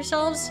care of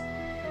yourselves.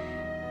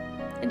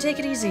 And take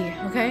it easy,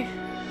 okay?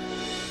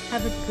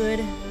 Have a good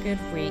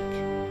week.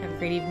 Have a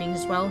great evening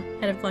as well,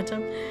 Head of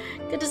Quantum.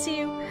 Good to see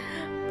you.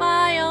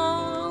 Bye,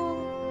 y'all.